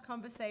contrived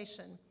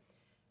conversation,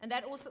 and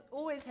that also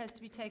always has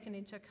to be taken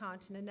into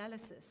account in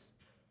analysis.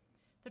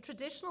 The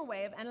traditional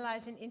way of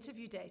analyzing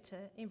interview data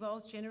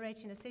involves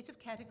generating a set of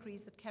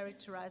categories that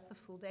characterize the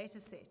full data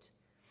set.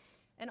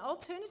 An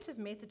alternative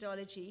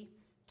methodology,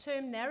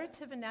 termed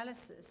narrative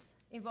analysis,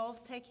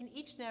 involves taking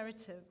each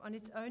narrative on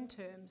its own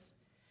terms,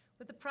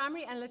 with the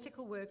primary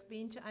analytical work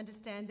being to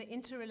understand the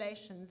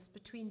interrelations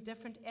between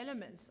different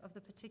elements of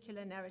the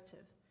particular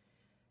narrative.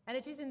 And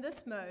it is in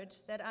this mode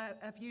that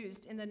I've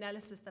used in the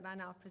analysis that I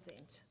now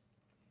present.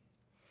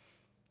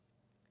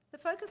 The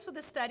focus for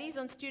the study is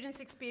on students'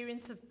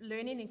 experience of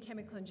learning in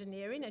chemical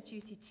engineering at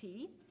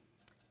UCT,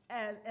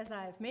 as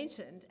I have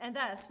mentioned, and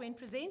thus, when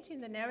presenting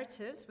the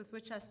narratives with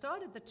which I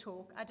started the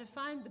talk, I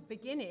defined the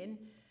beginning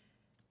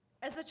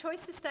as the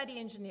choice to study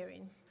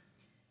engineering.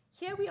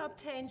 Here we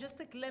obtain just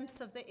a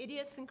glimpse of the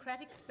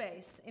idiosyncratic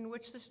space in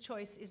which this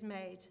choice is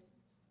made.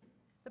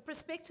 The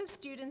prospective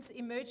student's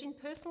emerging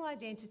personal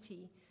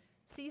identity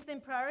sees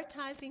them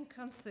prioritizing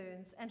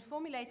concerns and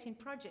formulating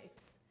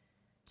projects,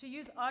 to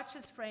use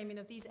Archer's framing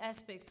of these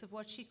aspects of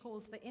what she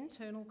calls the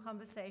internal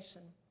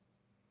conversation.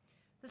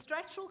 The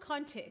structural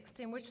context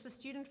in which the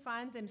student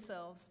find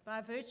themselves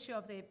by virtue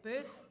of their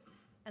birth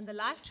and the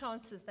life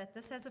chances that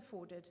this has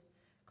afforded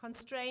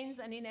constrains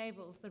and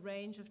enables the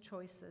range of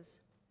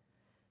choices.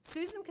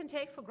 Susan can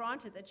take for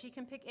granted that she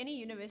can pick any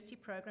university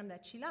program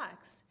that she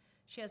likes.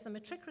 She has the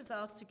matric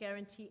results to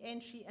guarantee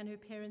entry, and her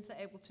parents are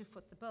able to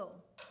foot the bill.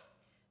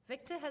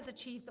 Victor has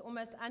achieved the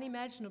almost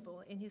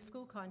unimaginable in his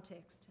school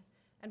context,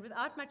 and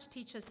without much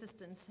teacher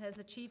assistance has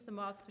achieved the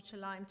marks which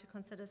allow him to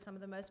consider some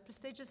of the most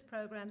prestigious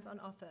programs on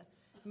offer,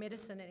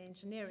 medicine and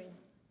engineering.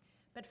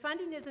 But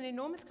funding is an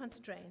enormous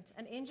constraint,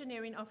 and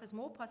engineering offers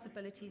more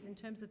possibilities in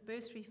terms of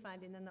bursary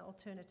funding than the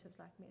alternatives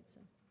like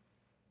medicine.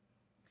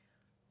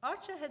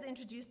 Archer has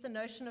introduced the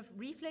notion of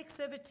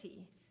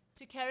reflexivity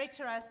to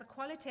characterize the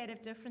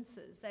qualitative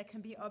differences that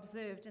can be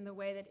observed in the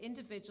way that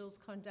individuals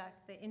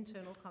conduct their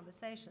internal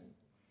conversation.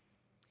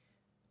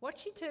 What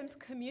she terms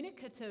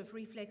communicative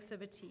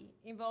reflexivity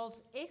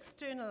involves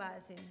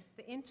externalizing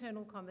the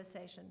internal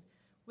conversation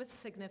with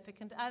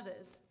significant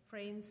others,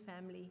 friends,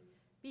 family,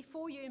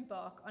 before you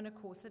embark on a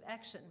course of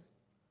action.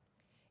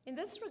 In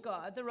this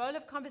regard, the role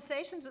of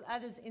conversations with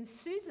others in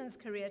Susan's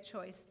career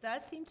choice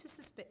does seem to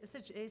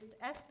suggest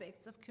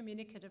aspects of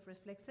communicative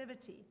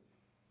reflexivity.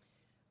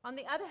 On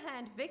the other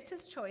hand,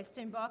 Victor's choice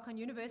to embark on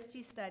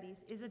university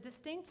studies is a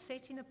distinct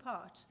setting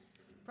apart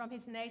from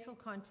his natal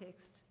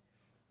context,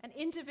 an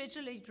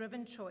individually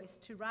driven choice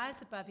to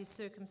rise above his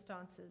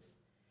circumstances,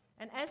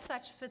 and as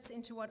such fits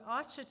into what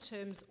Archer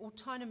terms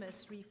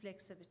autonomous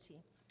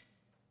reflexivity.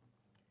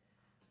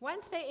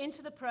 Once they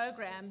enter the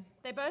program,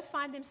 they both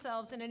find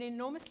themselves in an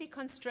enormously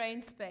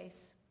constrained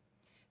space.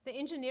 The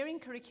engineering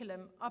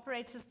curriculum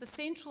operates as the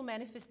central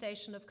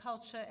manifestation of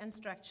culture and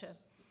structure.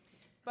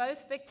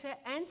 Both Victor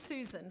and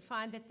Susan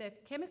find that the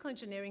chemical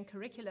engineering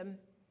curriculum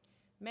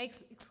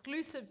makes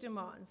exclusive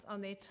demands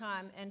on their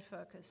time and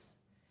focus.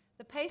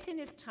 The pacing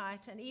is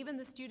tight, and even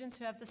the students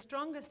who have the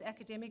strongest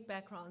academic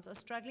backgrounds are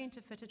struggling to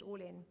fit it all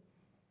in.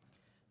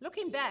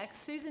 Looking back,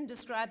 Susan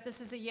described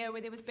this as a year where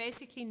there was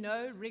basically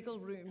no wriggle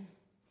room,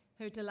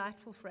 her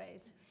delightful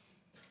phrase.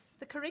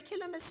 The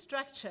curriculum as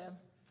structure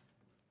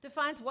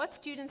defines what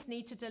students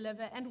need to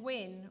deliver and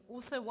when,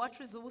 also what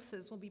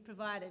resources will be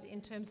provided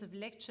in terms of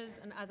lectures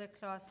and other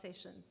class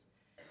sessions.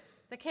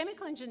 The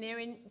chemical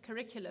engineering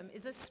curriculum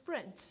is a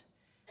sprint,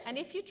 and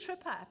if you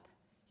trip up,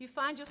 you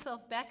find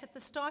yourself back at the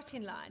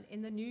starting line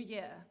in the new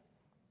year.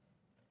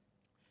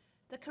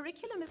 The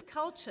curriculum as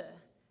culture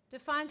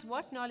defines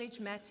what knowledge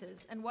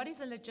matters and what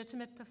is a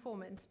legitimate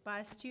performance by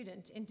a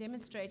student in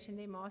demonstrating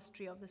their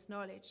mastery of this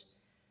knowledge.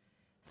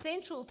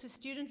 Central to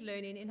student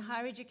learning in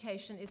higher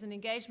education is an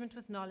engagement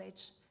with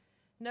knowledge,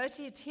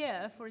 noted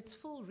here for its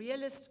full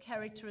realist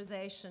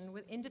characterization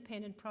with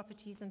independent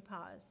properties and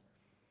powers.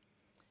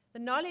 The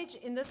knowledge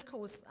in this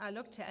course I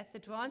looked at, the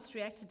Advanced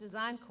Reactor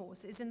Design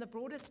course, is in the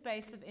broader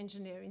space of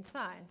engineering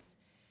science.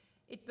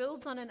 It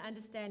builds on an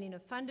understanding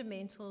of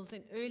fundamentals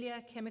in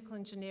earlier chemical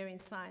engineering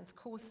science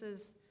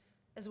courses,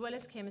 as well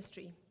as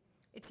chemistry.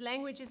 Its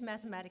language is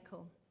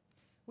mathematical.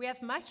 We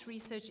have much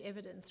research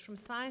evidence from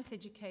science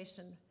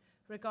education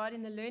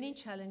regarding the learning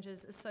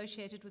challenges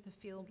associated with a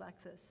field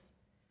like this.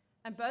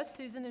 And both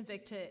Susan and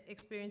Victor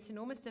experience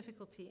enormous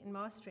difficulty in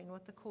mastering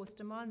what the course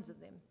demands of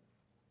them.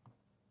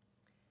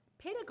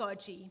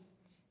 Pedagogy,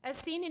 as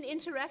seen in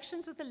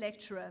interactions with the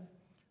lecturer,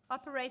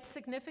 operates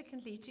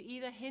significantly to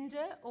either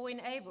hinder or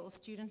enable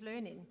student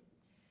learning.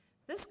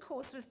 This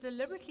course was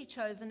deliberately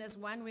chosen as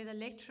one where the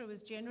lecturer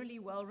was generally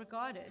well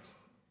regarded.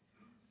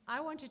 I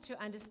wanted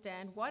to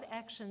understand what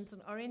actions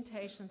and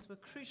orientations were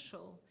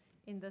crucial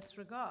in this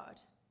regard.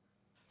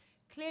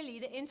 Clearly,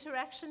 the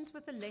interactions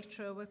with the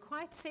lecturer were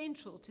quite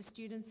central to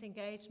students'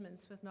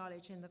 engagements with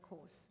knowledge in the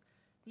course.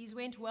 These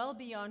went well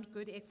beyond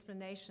good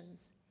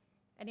explanations.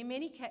 And in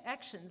many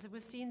actions, it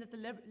was seen that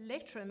the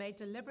lecturer made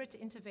deliberate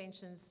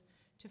interventions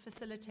to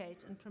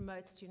facilitate and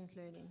promote student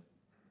learning.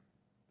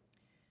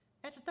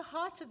 At the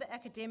heart of the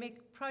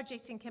academic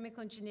project in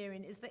chemical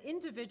engineering is the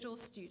individual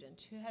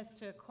student who has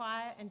to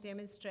acquire and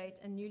demonstrate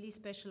a newly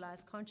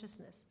specialized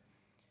consciousness.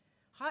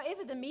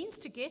 However, the means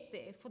to get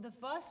there for the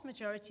vast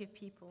majority of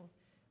people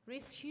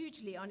rests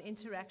hugely on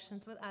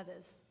interactions with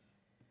others.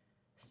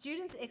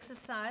 Students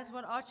exercise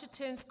what Archer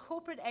terms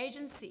corporate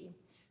agency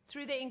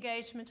through their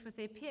engagement with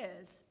their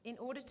peers in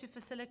order to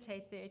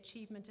facilitate their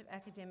achievement of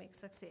academic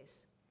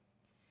success.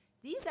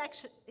 These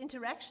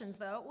interactions,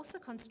 though, are also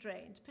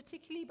constrained,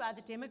 particularly by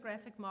the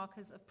demographic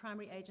markers of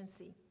primary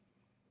agency.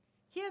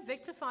 Here,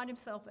 Victor found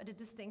himself at a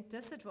distinct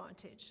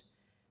disadvantage.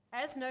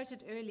 As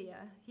noted earlier,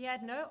 he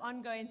had no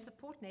ongoing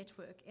support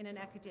network in an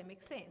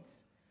academic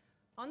sense.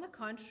 On the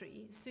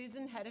contrary,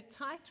 Susan had a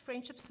tight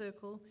friendship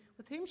circle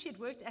with whom she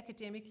had worked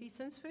academically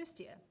since first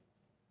year.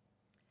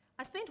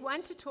 I spent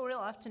one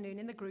tutorial afternoon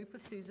in the group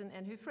with Susan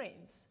and her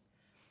friends.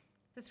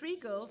 The three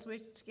girls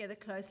worked together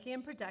closely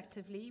and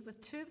productively,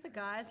 with two of the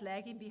guys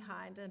lagging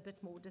behind and a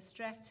bit more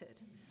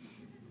distracted.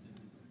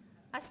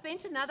 I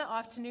spent another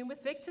afternoon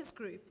with Victor's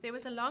group. There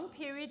was a long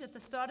period at the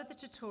start of the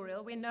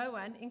tutorial where no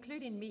one,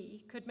 including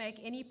me, could make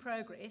any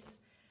progress,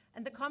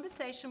 and the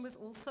conversation was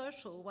all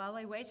social while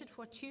they waited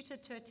for a tutor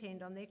to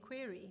attend on their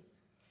query.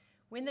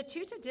 When the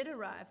tutor did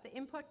arrive, the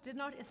input did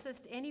not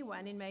assist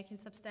anyone in making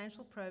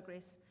substantial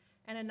progress,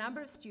 and a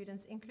number of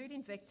students,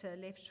 including Victor,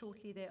 left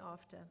shortly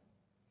thereafter.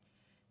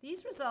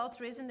 These results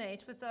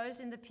resonate with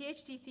those in the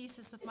PhD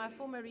thesis of my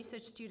former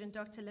research student,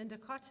 Dr. Linda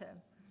Cotter,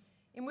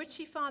 in which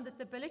she found that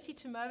the ability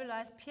to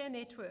mobilize peer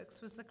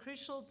networks was the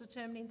crucial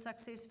determining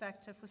success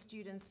factor for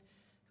students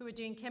who were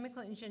doing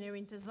chemical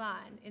engineering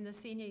design in the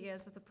senior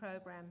years of the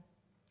program.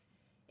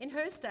 In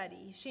her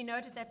study, she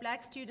noted that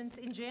Black students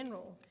in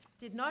general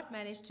did not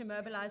manage to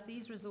mobilize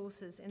these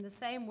resources in the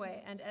same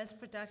way and as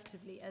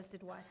productively as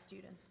did white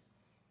students.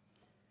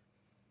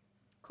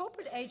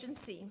 Corporate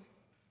agency,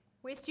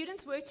 where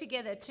students work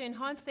together to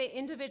enhance their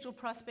individual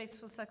prospects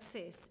for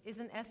success, is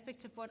an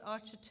aspect of what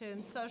Archer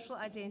terms social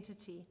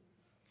identity.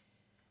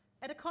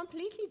 At a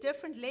completely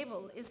different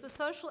level is the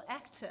social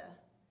actor,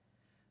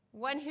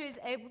 one who is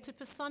able to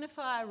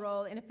personify a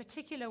role in a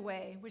particular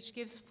way which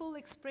gives full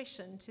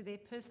expression to their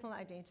personal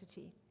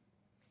identity.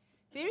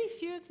 Very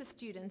few of the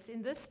students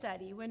in this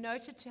study were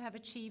noted to have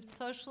achieved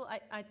social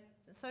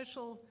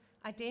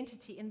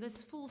identity in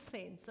this full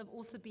sense of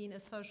also being a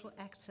social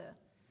actor.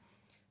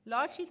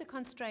 Largely, the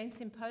constraints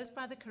imposed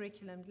by the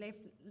curriculum left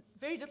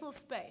very little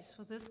space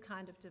for this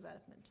kind of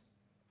development.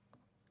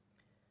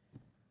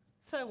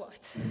 So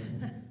what?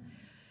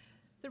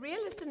 The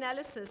realist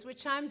analysis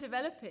which I'm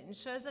developing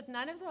shows that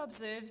none of the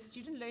observed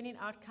student learning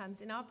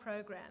outcomes in our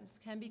programs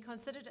can be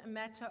considered a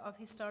matter of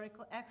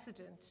historical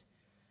accident.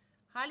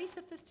 Highly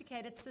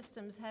sophisticated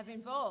systems have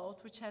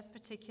evolved which have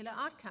particular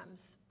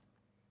outcomes.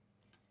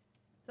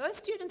 Those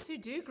students who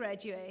do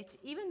graduate,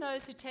 even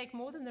those who take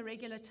more than the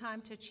regular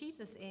time to achieve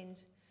this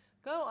end,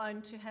 go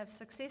on to have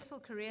successful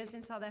careers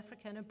in South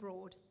Africa and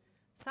abroad,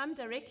 some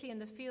directly in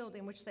the field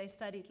in which they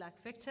studied,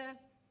 like Victor,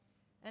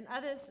 and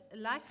others,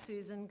 like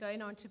Susan, going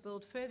on to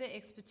build further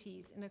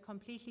expertise in a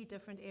completely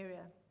different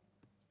area.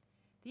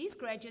 These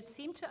graduates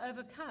seem to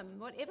overcome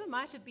whatever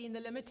might have been the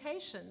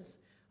limitations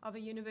of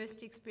a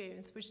university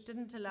experience which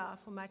didn't allow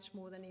for much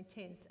more than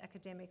intense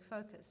academic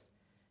focus,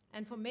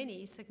 and for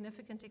many,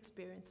 significant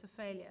experience of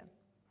failure.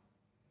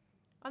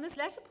 On this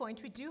latter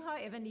point, we do,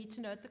 however, need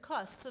to note the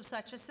costs of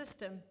such a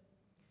system.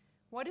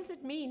 What does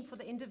it mean for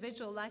the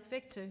individual like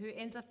Victor, who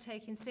ends up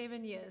taking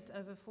 7 years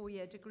over a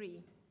 4-year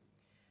degree?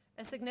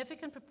 A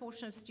significant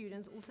proportion of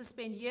students also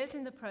spend years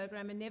in the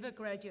program and never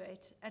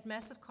graduate, at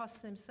massive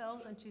cost to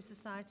themselves and to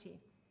society.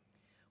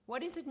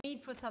 What does it mean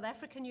for South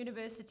African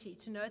university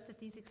to note that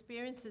these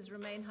experiences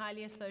remain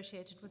highly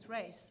associated with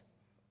race?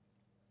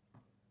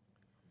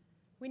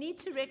 We need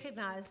to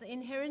recognize the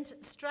inherent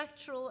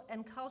structural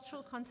and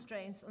cultural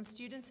constraints on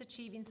students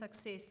achieving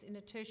success in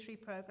a tertiary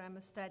program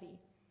of study.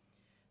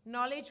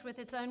 Knowledge with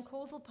its own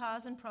causal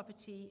powers and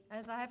property,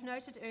 as I have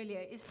noted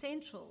earlier, is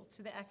central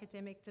to the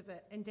academic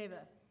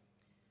endeavor.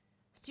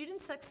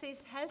 Student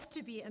success has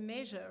to be a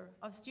measure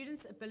of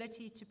students'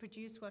 ability to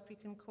produce what we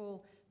can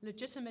call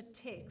legitimate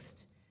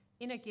text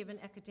in a given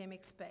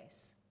academic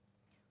space.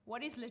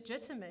 What is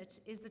legitimate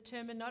is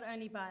determined not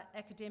only by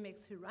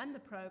academics who run the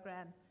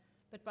program,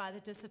 but by the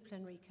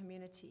disciplinary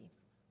community.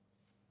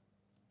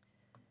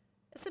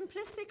 A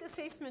simplistic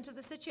assessment of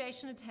the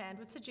situation at hand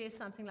would suggest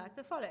something like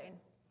the following.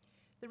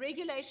 The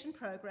regulation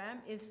program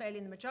is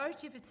failing the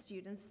majority of its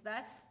students,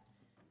 thus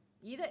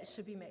either it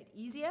should be made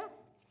easier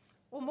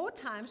or more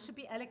time should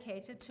be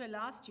allocated to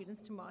allow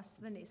students to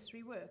master the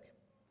necessary work.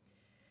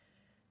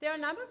 There are a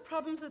number of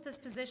problems with this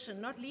position,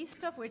 not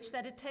least of which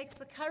that it takes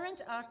the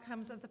current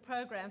outcomes of the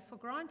program for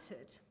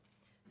granted.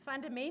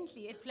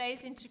 Fundamentally, it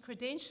plays into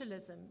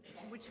credentialism,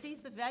 which sees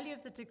the value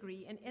of the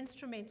degree in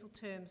instrumental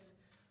terms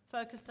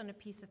focused on a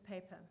piece of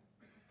paper.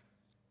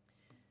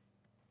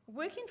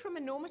 Working from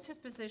a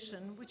normative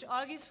position, which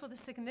argues for the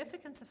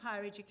significance of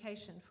higher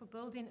education for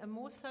building a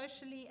more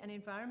socially and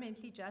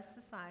environmentally just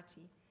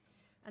society,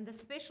 and the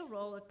special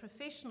role of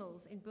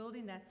professionals in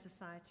building that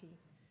society,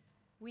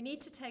 we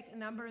need to take a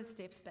number of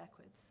steps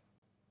backwards.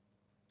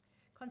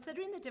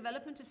 Considering the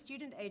development of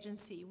student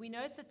agency, we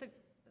note that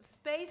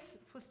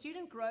space for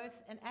student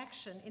growth and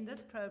action in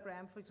this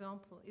program, for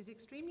example, is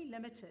extremely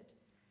limited.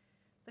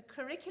 The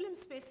curriculum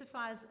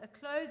specifies a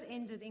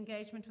close-ended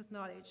engagement with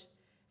knowledge,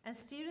 and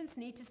students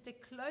need to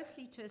stick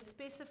closely to a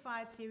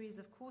specified series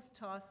of course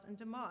tasks and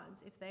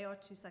demands if they are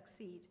to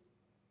succeed.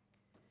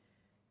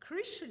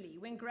 Crucially,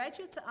 when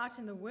graduates are out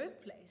in the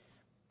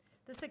workplace,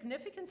 the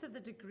significance of the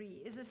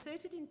degree is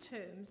asserted in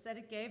terms that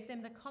it gave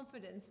them the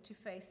confidence to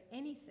face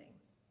anything.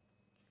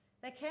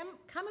 They can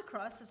come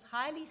across as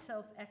highly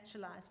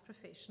self-actualized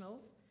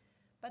professionals,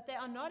 but they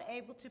are not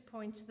able to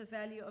point to the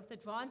value of the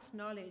advanced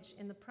knowledge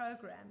in the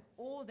program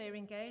or their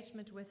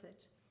engagement with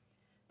it.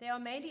 They are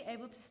mainly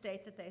able to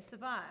state that they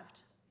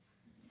survived.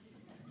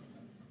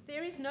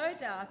 There is no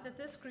doubt that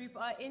this group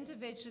are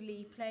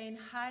individually playing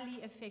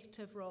highly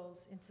effective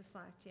roles in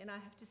society, and I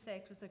have to say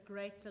it was a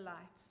great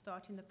delight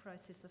starting the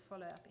process of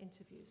follow-up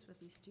interviews with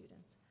these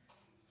students.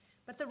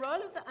 But the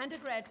role of the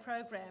undergrad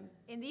program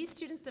in these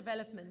students'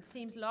 development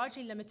seems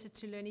largely limited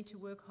to learning to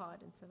work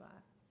hard and survive.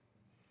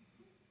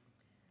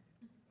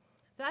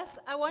 Thus,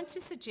 I want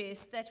to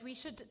suggest that we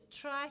should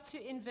try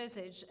to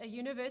envisage a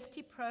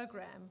university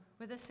program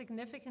with a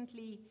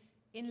significantly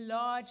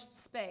enlarged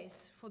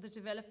space for the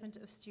development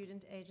of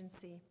student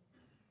agency.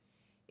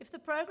 If the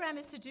program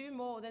is to do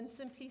more than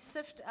simply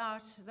sift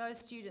out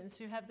those students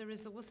who have the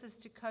resources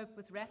to cope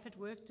with rapid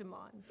work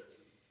demands,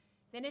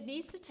 then it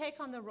needs to take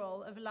on the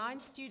role of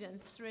allowing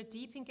students, through a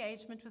deep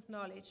engagement with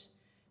knowledge,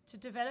 to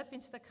develop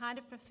into the kind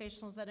of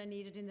professionals that are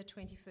needed in the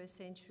 21st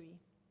century.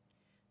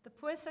 The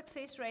poor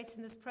success rates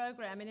in this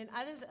program and in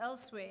others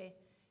elsewhere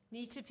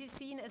need to be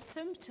seen as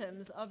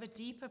symptoms of a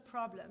deeper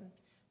problem,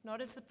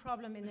 not as the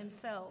problem in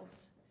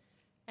themselves.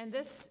 And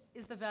this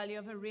is the value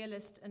of a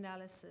realist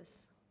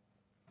analysis.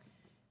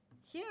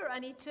 Here I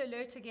need to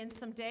alert against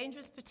some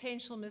dangerous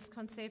potential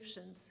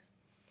misconceptions.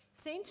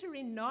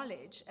 Centering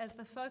knowledge as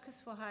the focus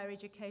for higher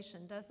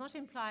education does not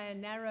imply a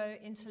narrow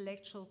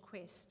intellectual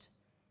quest.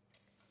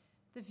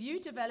 The view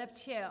developed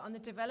here on the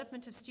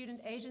development of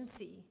student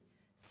agency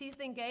sees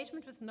the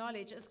engagement with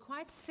knowledge as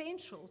quite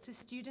central to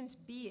student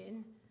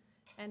being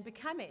and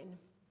becoming.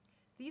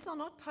 These are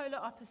not polar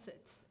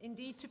opposites.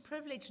 Indeed, to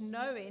privilege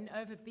knowing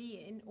over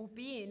being or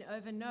being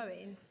over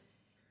knowing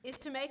is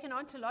to make an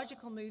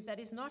ontological move that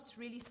is not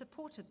really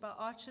supported by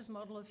Archer's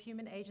model of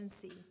human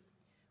agency,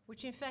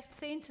 which in fact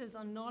centers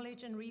on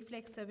knowledge and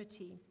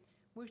reflexivity,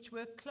 which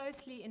work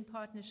closely in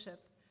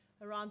partnership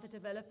around the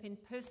developing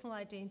personal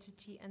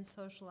identity and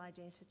social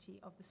identity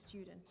of the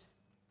student.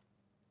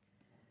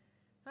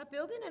 Now,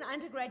 building an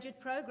undergraduate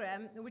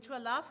program which will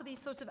allow for these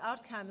sorts of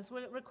outcomes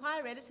will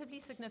require relatively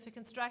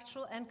significant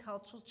structural and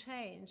cultural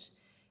change.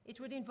 It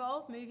would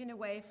involve moving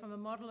away from a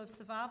model of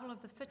survival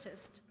of the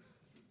fittest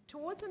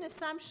towards an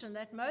assumption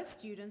that most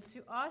students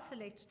who are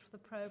selected for the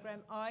program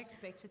are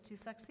expected to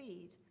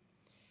succeed,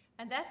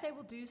 and that they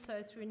will do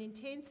so through an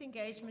intense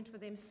engagement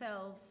with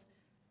themselves,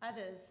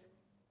 others,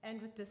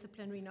 and with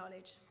disciplinary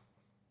knowledge.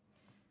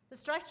 The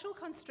structural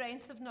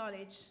constraints of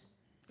knowledge,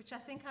 which I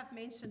think I've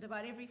mentioned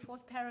about every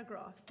fourth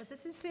paragraph, but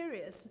this is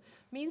serious,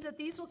 means that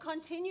these will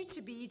continue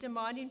to be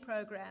demanding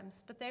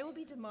programs, but they will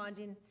be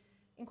demanding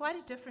in quite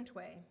a different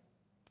way.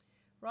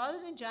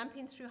 Rather than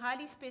jumping through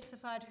highly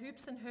specified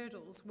hoops and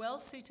hurdles well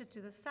suited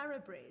to the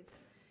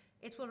thoroughbreds,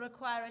 it will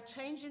require a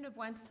changing of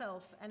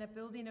oneself and a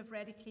building of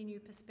radically new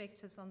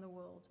perspectives on the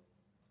world.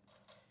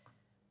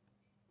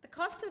 The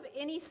cost of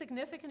any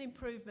significant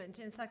improvement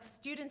in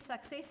student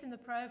success in the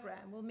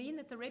program will mean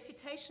that the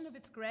reputation of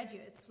its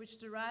graduates, which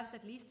derives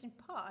at least in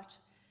part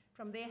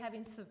from their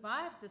having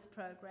survived this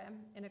program,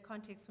 in a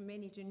context where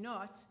many do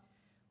not,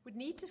 would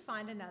need to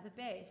find another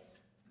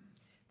base.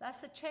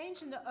 Thus, a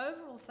change in the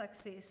overall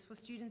success for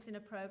students in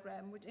a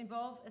program would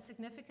involve a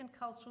significant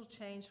cultural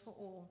change for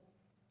all.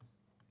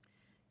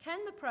 Can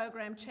the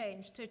program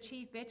change to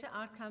achieve better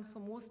outcomes for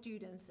more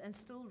students and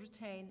still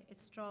retain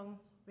its strong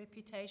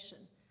reputation?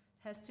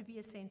 Has to be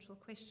a central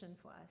question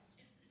for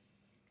us.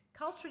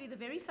 Culturally, the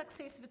very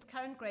success of its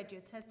current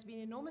graduates has to be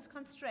an enormous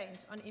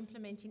constraint on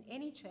implementing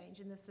any change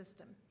in the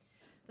system.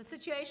 The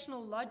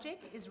situational logic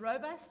is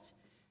robust,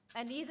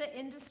 and neither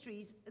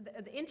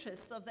the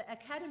interests of the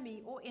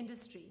academy or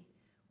industry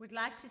would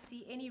like to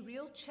see any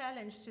real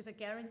challenge to the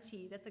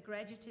guarantee that the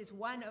graduate is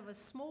one of a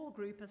small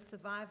group of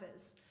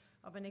survivors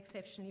of an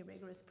exceptionally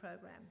rigorous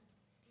program.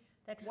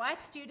 That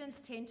white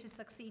students tend to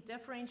succeed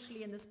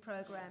differentially in this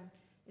program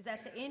is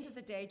at the end of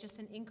the day just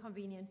an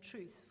inconvenient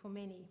truth for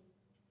many.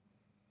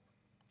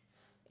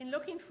 In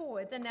looking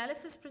forward, the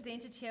analysis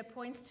presented here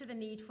points to the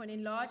need for an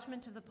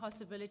enlargement of the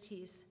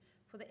possibilities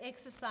for the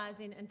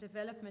exercising and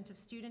development of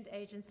student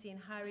agency in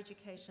higher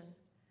education.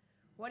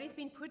 What is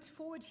being put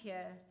forward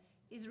here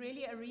is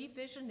really a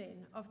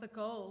revisioning of the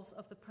goals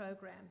of the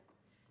program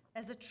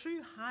as a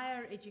true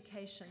higher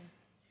education,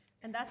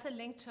 and thus a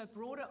link to a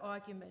broader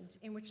argument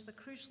in which the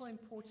crucial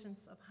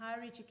importance of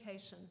higher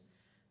education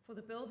for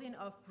the building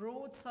of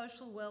broad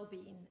social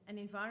well-being and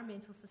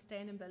environmental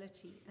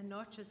sustainability, and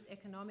not just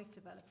economic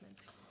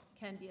development,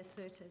 can be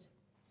asserted.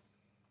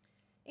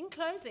 In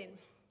closing,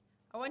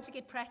 I want to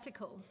get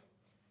practical.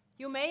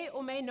 You may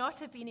or may not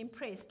have been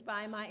impressed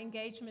by my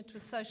engagement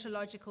with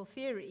sociological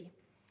theory.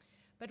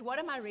 But what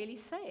am I really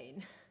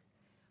saying?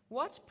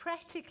 What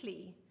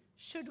practically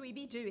should we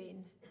be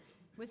doing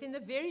within the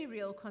very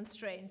real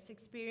constraints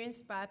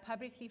experienced by a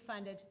publicly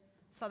funded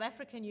South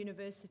African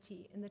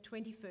university in the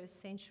 21st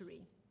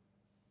century?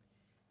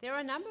 There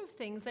are a number of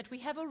things that we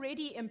have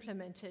already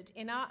implemented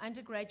in our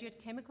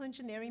undergraduate chemical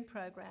engineering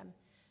program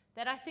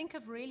that I think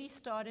have really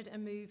started a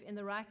move in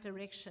the right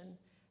direction,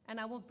 and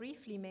I will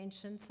briefly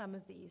mention some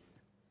of these.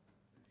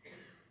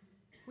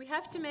 We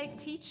have to make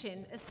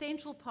teaching a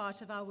central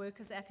part of our work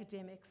as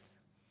academics,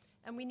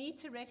 and we need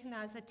to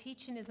recognize that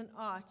teaching is an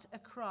art, a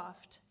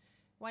craft.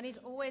 One is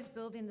always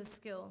building the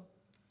skill.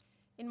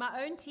 In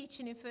my own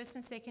teaching in first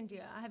and second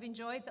year, I have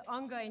enjoyed the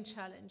ongoing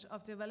challenge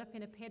of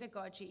developing a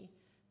pedagogy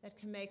that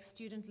can make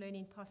student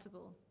learning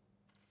possible.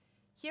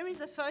 Here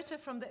is a photo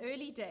from the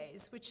early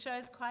days, which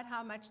shows quite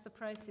how much the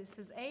process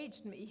has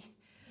aged me.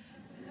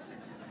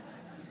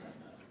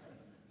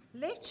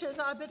 Lectures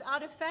are a bit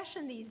out of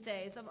fashion these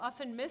days of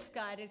often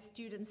misguided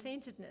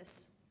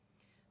student-centeredness.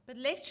 But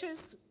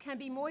lectures can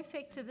be more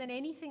effective than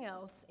anything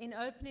else in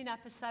opening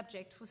up a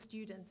subject for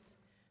students.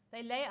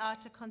 They lay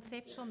out a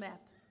conceptual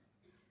map.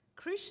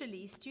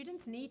 Crucially,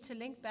 students need to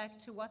link back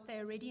to what they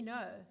already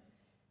know.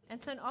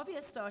 And so an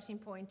obvious starting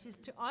point is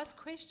to ask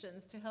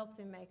questions to help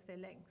them make their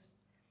links.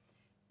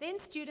 Then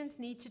students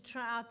need to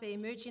try out their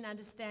emerging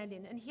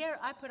understanding. And here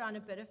I put on a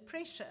bit of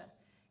pressure,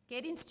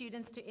 getting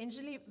students to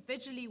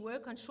visually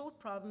work on short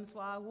problems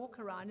while I walk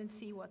around and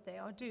see what they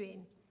are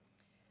doing.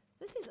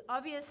 This is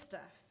obvious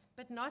stuff,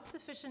 but not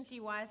sufficiently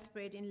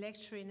widespread in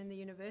lecturing in the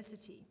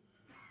university.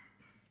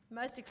 The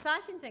most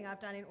exciting thing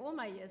I've done in all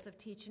my years of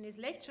teaching is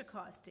lecture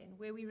casting,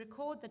 where we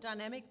record the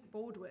dynamic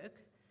board work,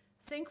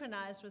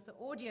 synchronized with the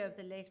audio of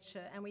the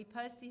lecture, and we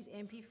post these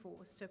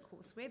MP4s to a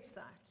course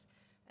website.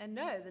 And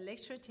no, the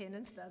lecture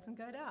attendance doesn't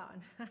go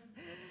down.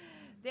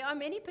 There are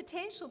many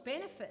potential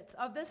benefits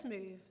of this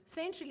move.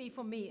 Centrally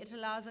for me, it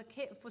allows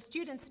for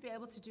students to be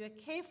able to do a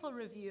careful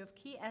review of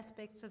key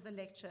aspects of the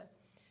lecture,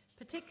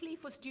 particularly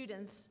for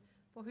students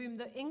for whom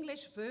the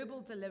English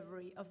verbal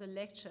delivery of the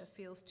lecture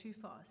feels too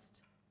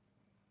fast.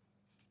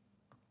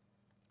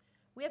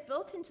 We have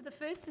built into the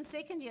first and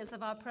second years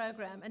of our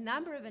program a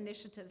number of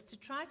initiatives to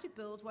try to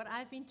build what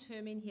I've been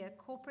terming here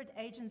corporate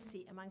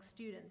agency among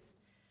students,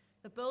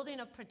 the building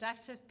of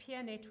productive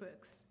peer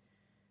networks.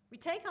 We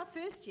take our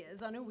first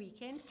years on a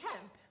weekend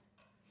camp.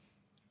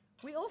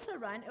 We also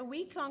run a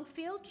week-long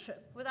field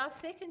trip with our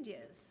second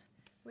years,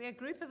 where a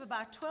group of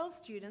about 12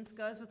 students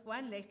goes with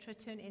one lecturer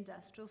to an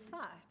industrial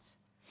site.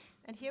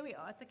 And here we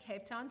are at the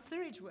Cape Town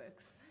Sewage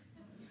Works,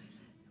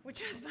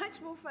 which was much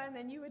more fun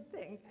than you would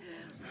think.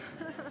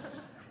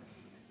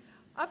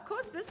 Of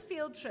course, this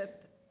field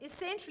trip is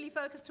centrally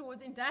focused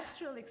towards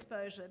industrial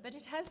exposure, but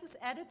it has this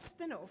added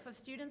spin-off of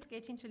students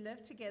getting to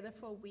live together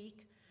for a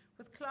week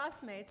with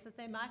classmates that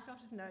they might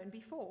not have known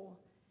before,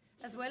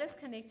 as well as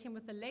connecting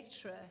with the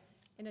lecturer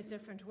in a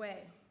different way.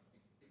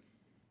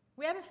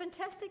 We have a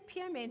fantastic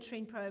peer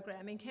mentoring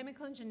program in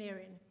chemical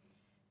engineering,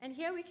 and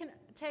here we can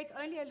take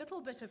only a little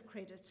bit of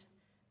credit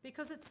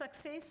because its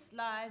success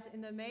lies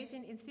in the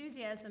amazing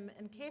enthusiasm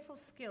and careful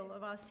skill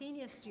of our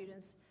senior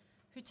students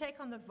who take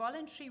on the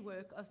voluntary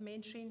work of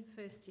mentoring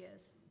first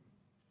years.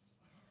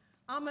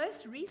 Our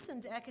most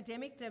recent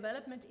academic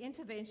development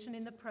intervention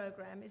in the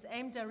program is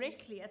aimed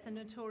directly at the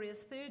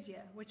notorious third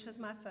year, which was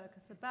my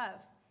focus above.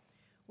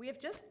 We have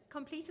just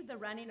completed the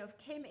running of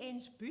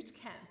Chem-Eng boot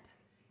camp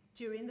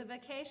during the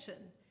vacation,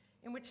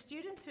 in which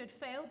students who had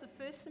failed the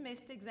first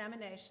semester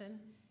examination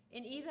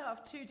in either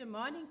of two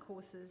demanding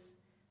courses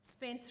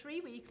spent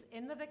 3 weeks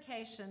in the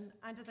vacation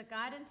under the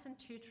guidance and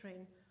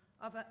tutoring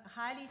of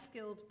highly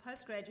skilled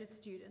postgraduate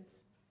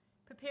students,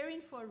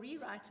 preparing for a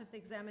rewrite of the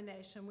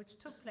examination which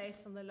took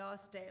place on the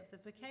last day of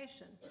the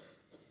vacation.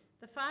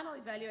 The final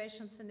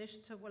evaluation of this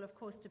initiative will of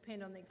course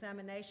depend on the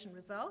examination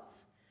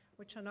results,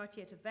 which are not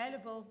yet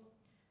available,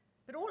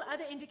 but all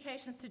other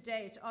indications to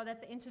date are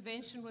that the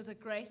intervention was a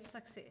great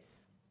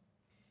success.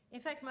 In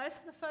fact,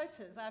 most of the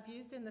photos I've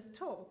used in this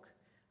talk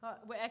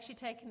were actually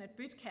taken at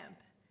boot camp,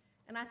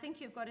 and I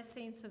think you've got a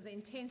sense of the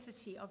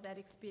intensity of that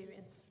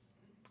experience.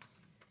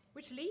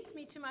 Which leads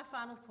me to my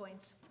final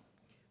point.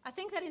 I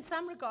think that in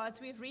some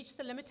regards we have reached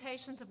the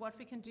limitations of what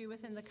we can do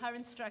within the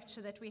current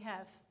structure that we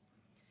have.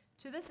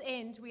 To this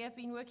end, we have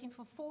been working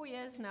for 4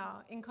 years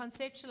now in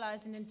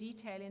conceptualizing and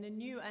detailing a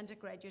new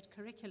undergraduate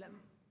curriculum.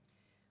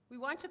 We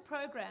want a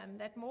program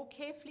that more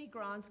carefully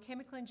grounds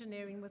chemical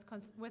engineering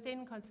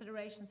within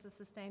considerations of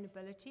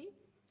sustainability,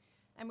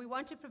 and we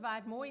want to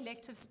provide more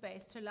elective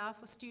space to allow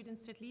for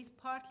students to at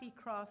least partly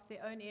craft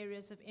their own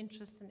areas of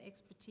interest and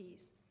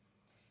expertise.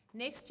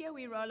 Next year,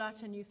 we roll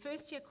out a new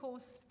first-year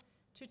course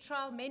to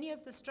trial many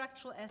of the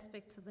structural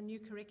aspects of the new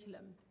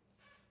curriculum,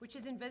 which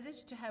is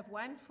envisaged to have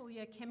one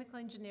full-year chemical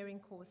engineering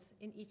course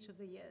in each of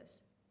the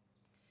years.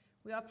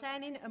 We are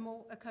planning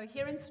a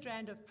coherent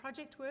strand of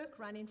project work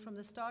running from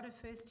the start of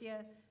first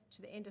year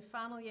to the end of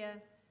final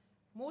year,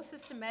 more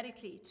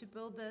systematically to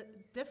build the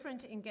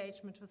different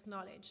engagement with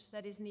knowledge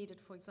that is needed,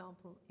 for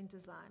example, in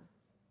design.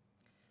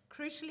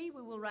 Crucially,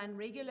 we will run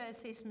regular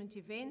assessment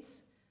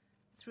events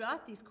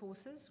throughout these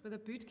courses with a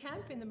boot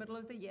camp in the middle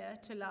of the year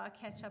to allow a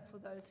catch-up for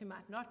those who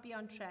might not be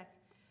on track,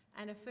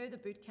 and a further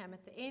boot camp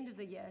at the end of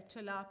the year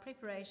to allow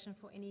preparation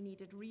for any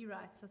needed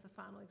rewrites of the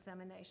final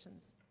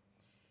examinations.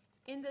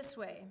 In this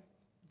way,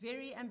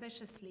 very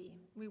ambitiously,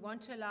 we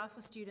want to allow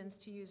for students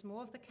to use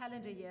more of the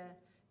calendar year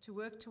to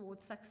work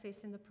towards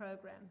success in the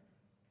program.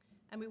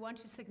 And we want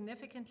to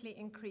significantly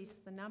increase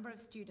the number of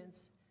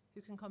students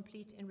who can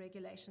complete in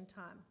regulation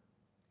time.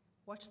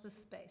 Watch this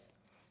space.